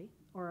anybody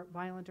or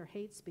violent or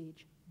hate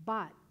speech,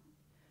 but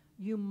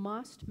you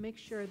must make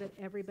sure that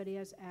everybody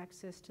has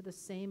access to the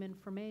same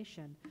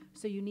information.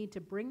 So you need to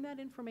bring that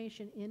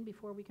information in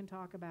before we can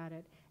talk about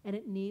it, and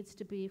it needs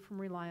to be from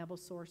reliable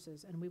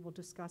sources, and we will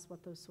discuss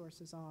what those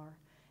sources are.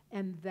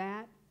 And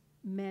that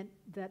meant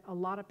that a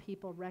lot of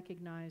people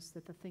recognized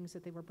that the things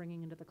that they were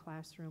bringing into the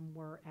classroom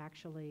were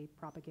actually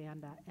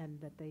propaganda,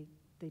 and that they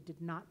did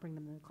not bring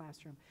them in the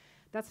classroom.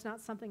 That's not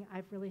something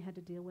I've really had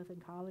to deal with in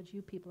college.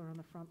 You people are on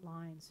the front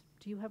lines.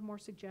 Do you have more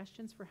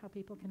suggestions for how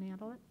people can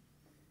handle it?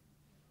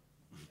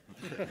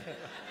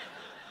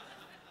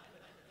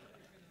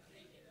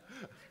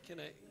 Can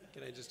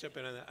I just jump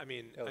in on that? I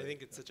mean, Elliott. I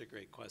think it's such a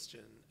great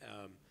question.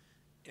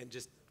 And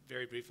just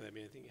very briefly, I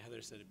mean, I think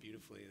Heather said it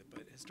beautifully,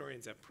 but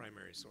historians have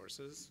primary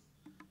sources,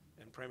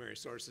 and primary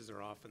sources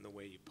are often the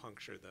way you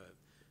puncture the,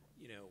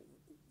 you know,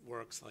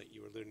 works like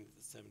you were alluding to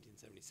the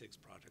 1776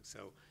 project.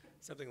 So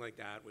something like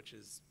that, which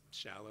is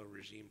shallow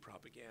regime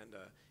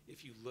propaganda,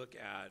 if you look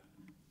at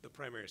the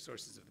primary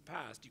sources of the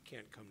past, you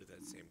can't come to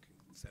that same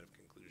set of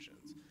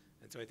conclusions.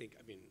 And so I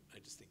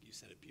just think you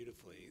said it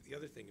beautifully. The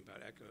other thing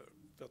about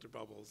filter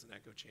bubbles and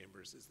echo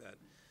chambers is that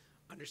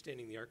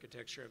understanding the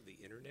architecture of the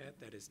internet,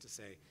 that is to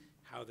say,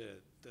 how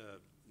the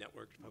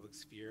networked public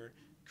sphere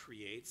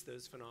creates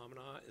those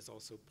phenomena, is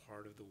also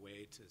part of the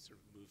way to sort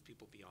of move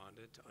people beyond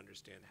it, to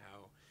understand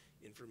how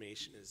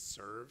information is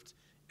served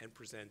and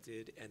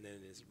presented and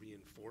then is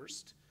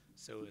reinforced,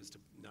 so as to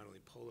not only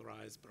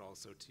polarize but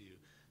also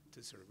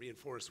to sort of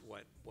reinforce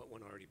what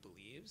one already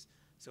believes.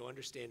 So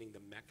understanding the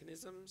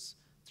mechanisms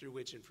through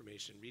which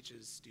information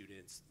reaches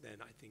students, then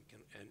I think,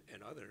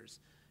 and others,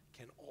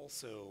 can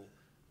also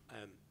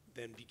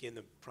then begin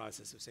the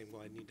process of saying,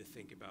 well, I need to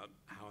think about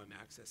how I'm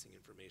accessing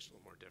information a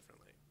little more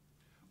differently.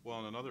 Well,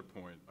 and another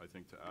point I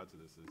think to add to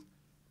this is,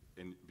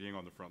 in being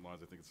on the front lines,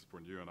 I think it's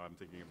important to you, and I'm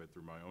thinking of it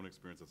through my own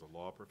experience as a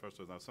law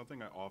professor. Now,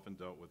 something I often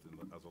dealt with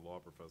as a law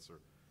professor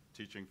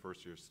teaching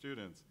first-year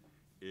students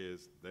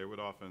is they would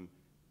often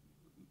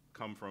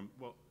come from,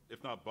 well,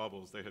 if not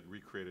bubbles, they had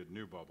recreated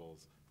new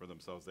bubbles for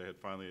themselves. They had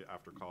finally,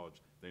 after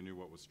college, they knew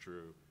what was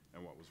true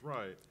and what was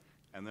right.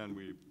 And then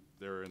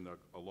they're in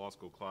a law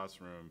school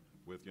classroom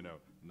with,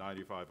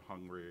 95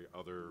 hungry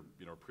other,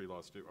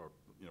 pre-law or,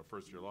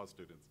 first-year law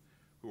students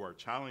who are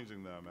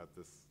challenging them at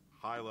this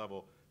high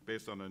level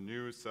based on a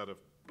new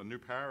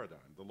paradigm,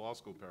 the law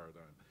school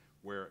paradigm,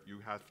 where you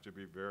have to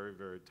be very,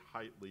 very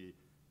tightly,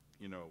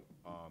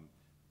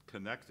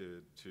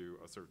 connected to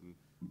a certain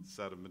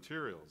set of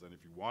materials. And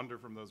if you wander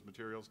from those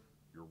materials,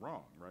 you're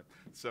wrong, right?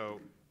 So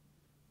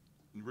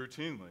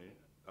routinely,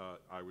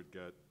 I would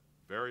get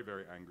very,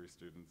 very angry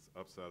students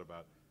upset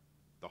about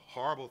the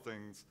horrible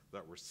things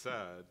that were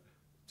said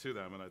to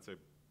them, and I'd say,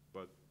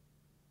 but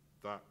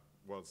that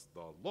was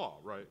the law,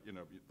 right?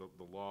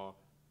 The law,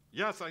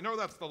 yes, I know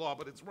that's the law,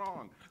 but it's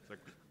wrong. It's like,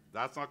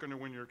 that's not going to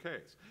win your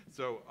case.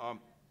 So,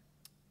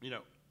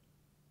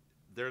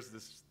 there's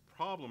this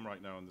problem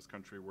right now in this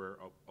country where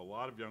a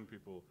lot of young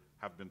people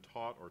have been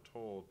taught or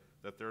told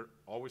that they're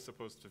always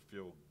supposed to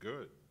feel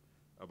good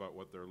about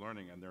what they're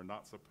learning, and they're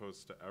not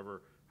supposed to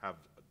ever have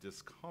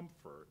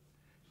discomfort.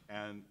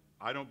 And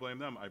I don't blame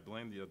them. I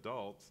blame the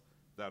adults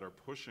that are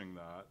pushing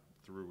that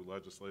through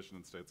legislation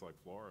in states like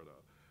Florida,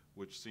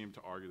 which seem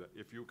to argue that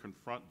if you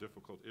confront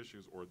difficult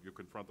issues or you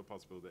confront the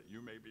possibility that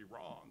you may be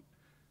wrong,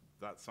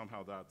 that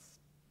somehow that's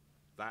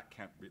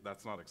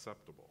not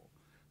acceptable.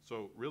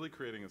 So really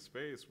creating a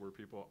space where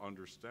people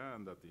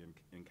understand that the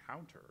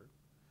encounter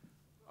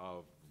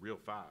of real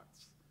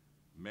facts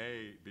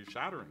may be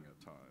shattering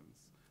at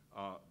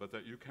times, but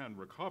that you can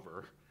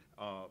recover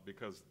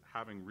because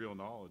having real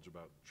knowledge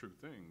about true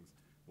things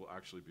will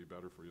actually be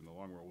better for you in the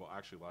long run, will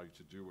actually allow you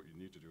to do what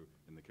you need to do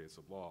in the case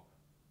of law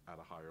at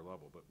a higher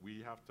level. But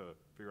we have to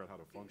figure out how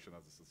to function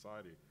as a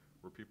society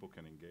where people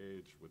can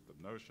engage with the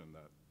notion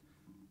that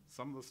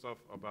some of the stuff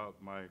about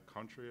my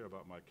country,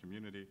 about my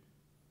community,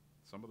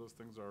 some of those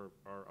things are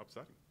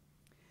upsetting.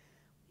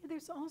 Yeah,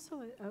 there's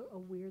also a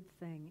weird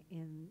thing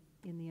in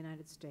the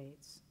United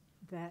States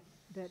that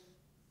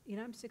you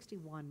know, I'm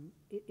 61.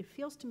 It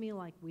feels to me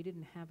like we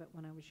didn't have it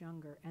when I was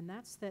younger, and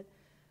that's that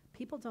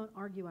people don't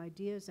argue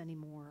ideas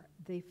anymore.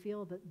 They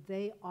feel that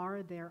they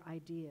are their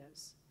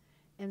ideas.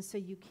 And so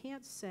you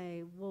can't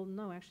say, well,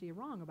 no, actually you're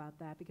wrong about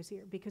that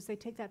because they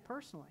take that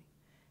personally.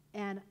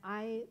 And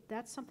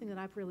that's something that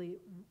I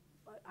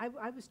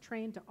was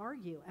trained to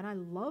argue, and I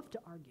love to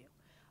argue.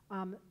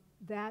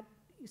 That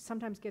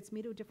sometimes gets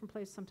me to a different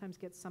place, sometimes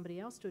gets somebody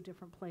else to a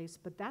different place,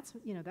 but that's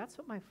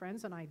what my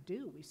friends and I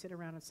do. We sit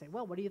around and say,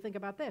 well, what do you think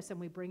about this? And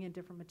we bring in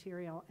different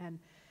material, and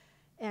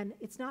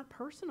it's not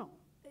personal.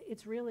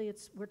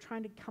 We're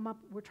trying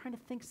to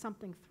think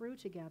something through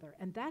together,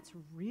 and that's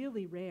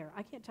really rare.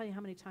 I can't tell you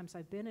how many times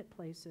I've been at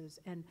places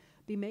and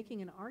be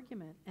making an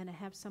argument and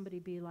have somebody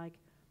be like,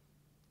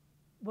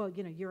 well,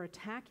 you know, you're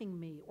attacking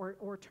me,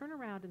 or turn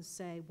around and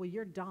say, well,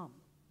 you're dumb.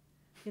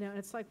 You know, and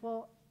it's like,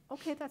 well,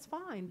 okay, that's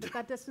fine, but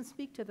that doesn't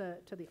speak to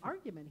the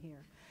argument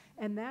here.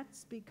 And that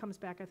comes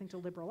back, I think, to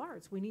liberal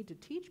arts. We need to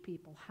teach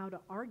people how to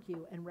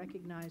argue and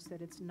recognize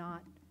that it's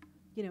not,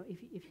 you know,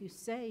 if you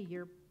say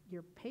your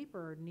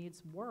paper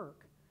needs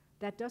work,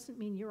 that doesn't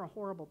mean you're a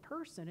horrible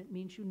person. It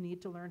means you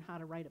need to learn how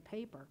to write a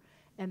paper.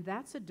 And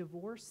that's a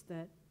divorce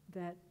that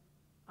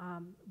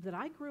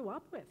I grew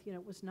up with. You know,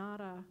 it was not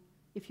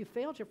if you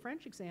failed your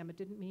French exam, it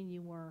didn't mean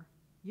you were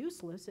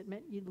useless. It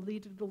meant you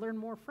needed to learn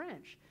more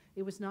French.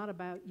 It was not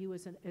about you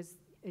as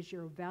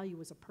your value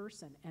as a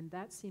person. And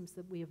that seems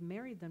that we have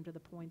married them to the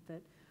point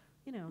that,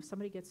 you know,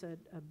 somebody gets a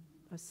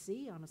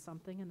C on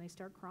something and they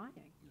start crying.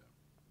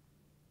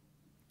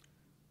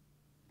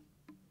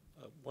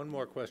 One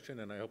more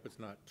question, and I hope it's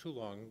not too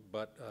long,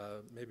 but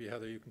maybe,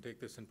 Heather, you can take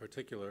this in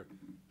particular,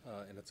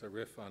 and it's a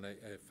riff on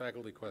a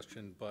faculty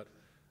question, but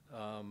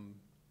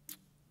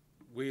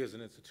we as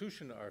an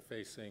institution are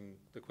facing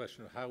the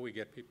question of how we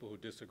get people who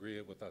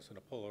disagree with us in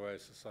a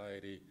polarized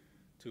society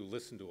to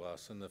listen to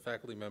us. And the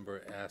faculty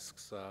member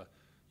asks,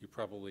 you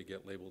probably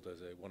get labeled as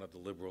one of the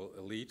liberal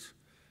elite,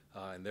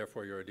 and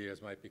therefore your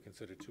ideas might be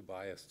considered too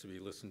biased to be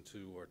listened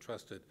to or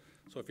trusted.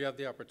 So if you have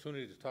the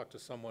opportunity to talk to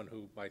someone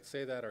who might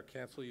say that or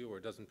cancel you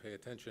or doesn't pay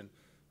attention,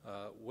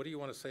 what do you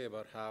want to say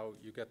about how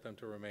you get them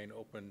to remain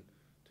open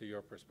to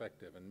your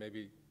perspective? And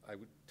maybe I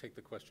would take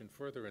the question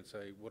further and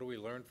say, what do we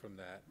learn from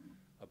that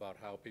about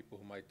how people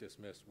who might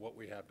dismiss what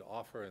we have to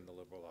offer in the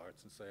liberal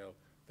arts and say, oh,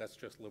 that's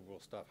just liberal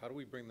stuff? How do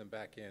we bring them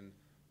back in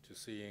to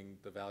seeing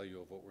the value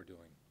of what we're doing?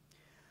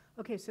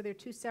 Okay, so there are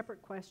two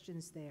separate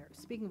questions there.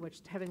 Speaking of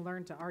which, having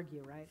learned to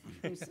argue, right?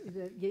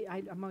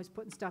 I'm always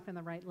putting stuff in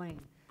the right lane.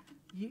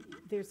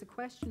 There's a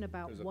question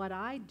about what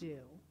I do.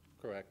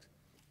 Correct.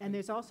 And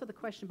there's also the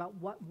question about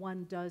what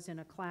one does in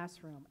a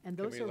classroom. And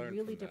those are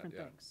really different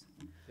things.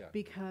 Yeah.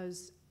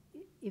 Because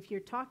if you're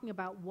talking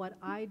about what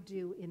I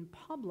do in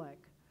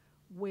public,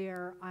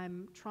 where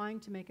I'm trying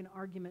to make an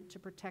argument to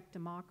protect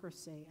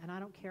democracy, and I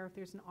don't care if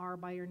there's an R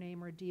by your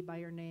name or a D by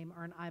your name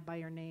or an I by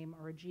your name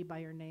or a G by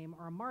your name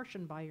or a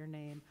Martian by your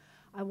name,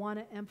 I want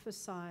to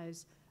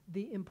emphasize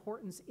the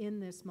importance in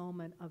this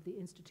moment of the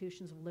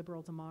institutions of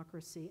liberal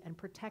democracy and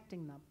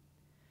protecting them.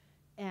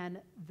 And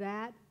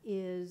that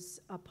is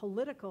a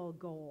political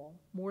goal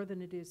more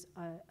than it is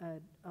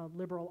a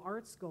liberal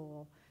arts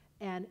goal.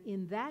 And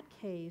in that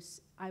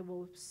case, I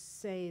will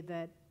say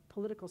that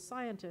political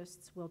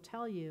scientists will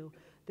tell you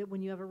that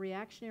when you have a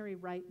reactionary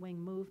right-wing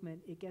movement,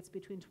 it gets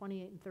between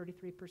 28 and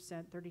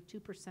 33%,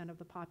 32% of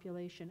the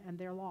population, and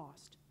they're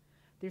lost.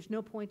 There's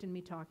no point in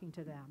me talking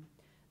to them.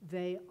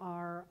 They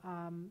are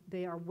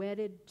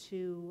wedded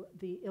to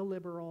the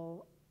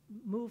illiberal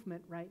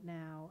movement right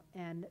now,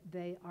 and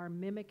they are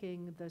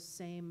mimicking the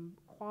same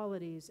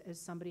qualities as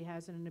somebody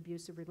has in an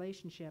abusive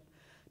relationship,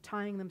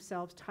 tying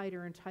themselves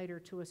tighter and tighter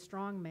to a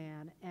strong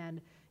man.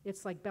 And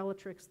it's like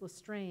Bellatrix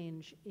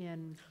Lestrange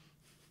in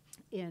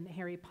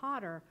Harry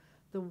Potter.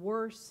 The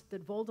worse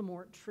that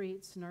Voldemort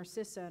treats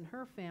Narcissa and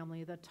her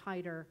family, the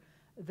tighter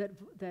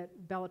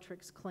that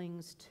Bellatrix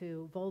clings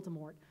to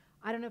Voldemort.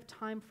 I don't have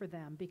time for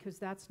them because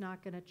that's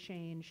not going to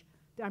change.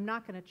 I'm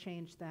not going to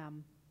change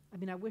them. I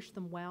mean, I wish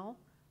them well,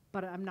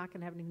 but I'm not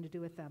going to have anything to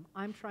do with them.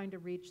 I'm trying to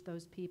reach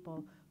those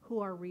people who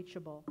are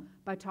reachable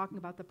by talking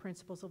about the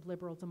principles of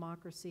liberal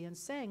democracy and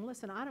saying,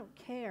 listen, I don't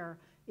care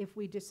if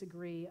we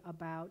disagree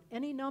about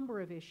any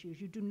number of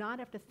issues. You do not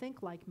have to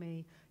think like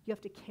me. You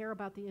have to care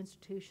about the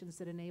institutions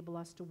that enable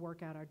us to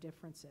work out our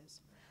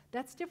differences.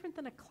 That's different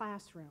than a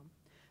classroom,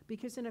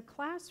 because in a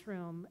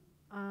classroom,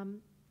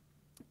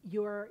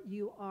 you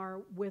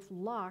are, with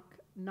luck,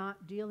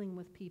 not dealing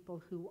with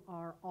people who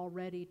are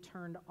already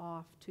turned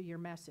off to your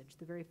message.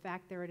 The very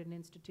fact they're at an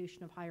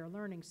institution of higher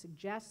learning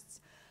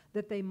suggests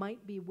that they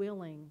might be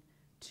willing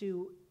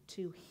to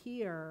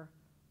hear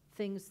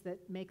things that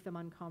make them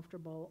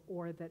uncomfortable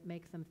or that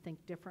make them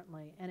think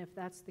differently. And if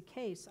that's the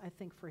case, I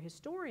think for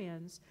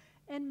historians,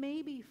 and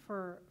maybe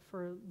for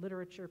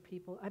literature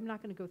people, I'm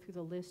not going to go through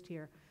the list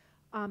here,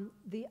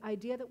 the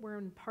idea that we're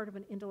in part of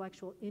an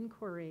intellectual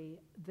inquiry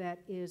that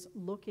is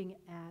looking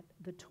at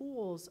the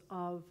tools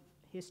of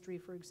history,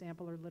 for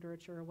example, or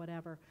literature or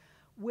whatever,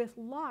 with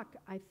luck,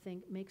 I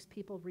think, makes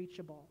people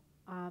reachable.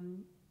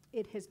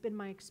 It has been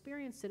my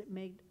experience that it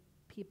made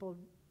people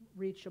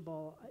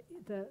reachable.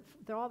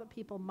 All that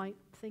people might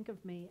think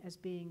of me as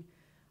being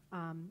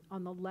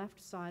on the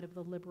left side of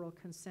the liberal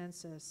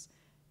consensus.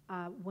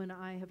 When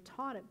I have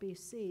taught at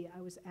BC,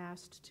 I was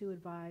asked to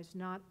advise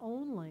not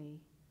only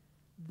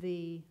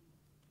the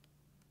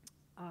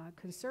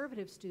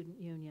conservative student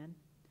union,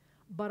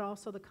 but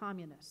also the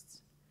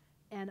communists.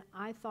 And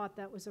I thought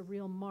that was a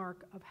real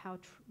mark of how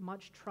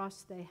much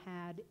trust they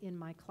had in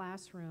my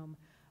classroom,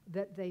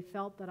 that they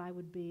felt that I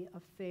would be a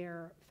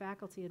fair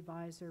faculty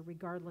advisor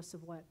regardless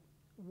of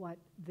what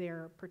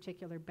their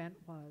particular bent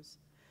was.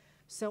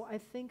 So I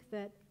think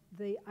that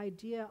the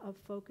idea of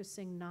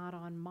focusing not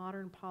on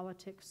modern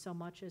politics so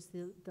much as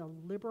the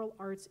liberal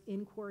arts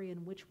inquiry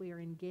in which we are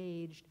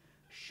engaged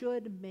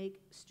should make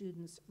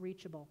students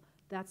reachable.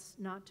 That's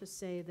not to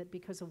say that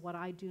because of what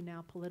I do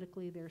now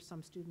politically, there are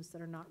some students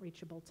that are not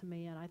reachable to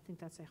me, and I think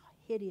that's a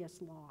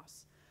hideous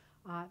loss.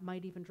 It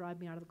might even drive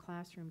me out of the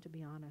classroom, to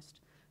be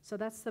honest. So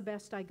that's the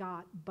best I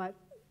got. But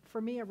for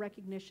me, a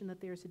recognition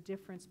that there's a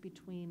difference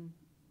between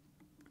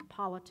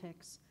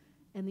politics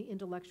and the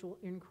intellectual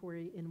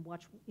inquiry in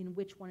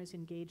which one is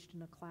engaged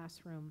in a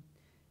classroom,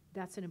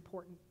 that's an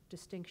important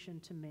distinction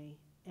to me,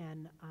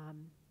 and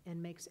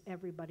makes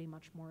everybody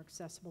much more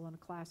accessible in a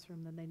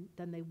classroom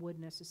than they would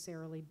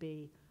necessarily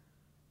be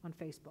on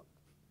Facebook.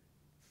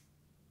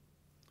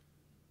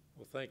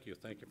 Well, thank you.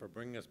 Thank you for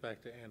bringing us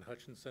back to Anne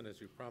Hutchinson, as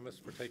you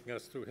promised, for taking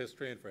us through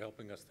history and for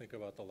helping us think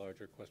about the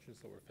larger questions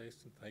that we're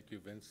facing. Thank you,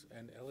 Vince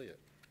and Elliott.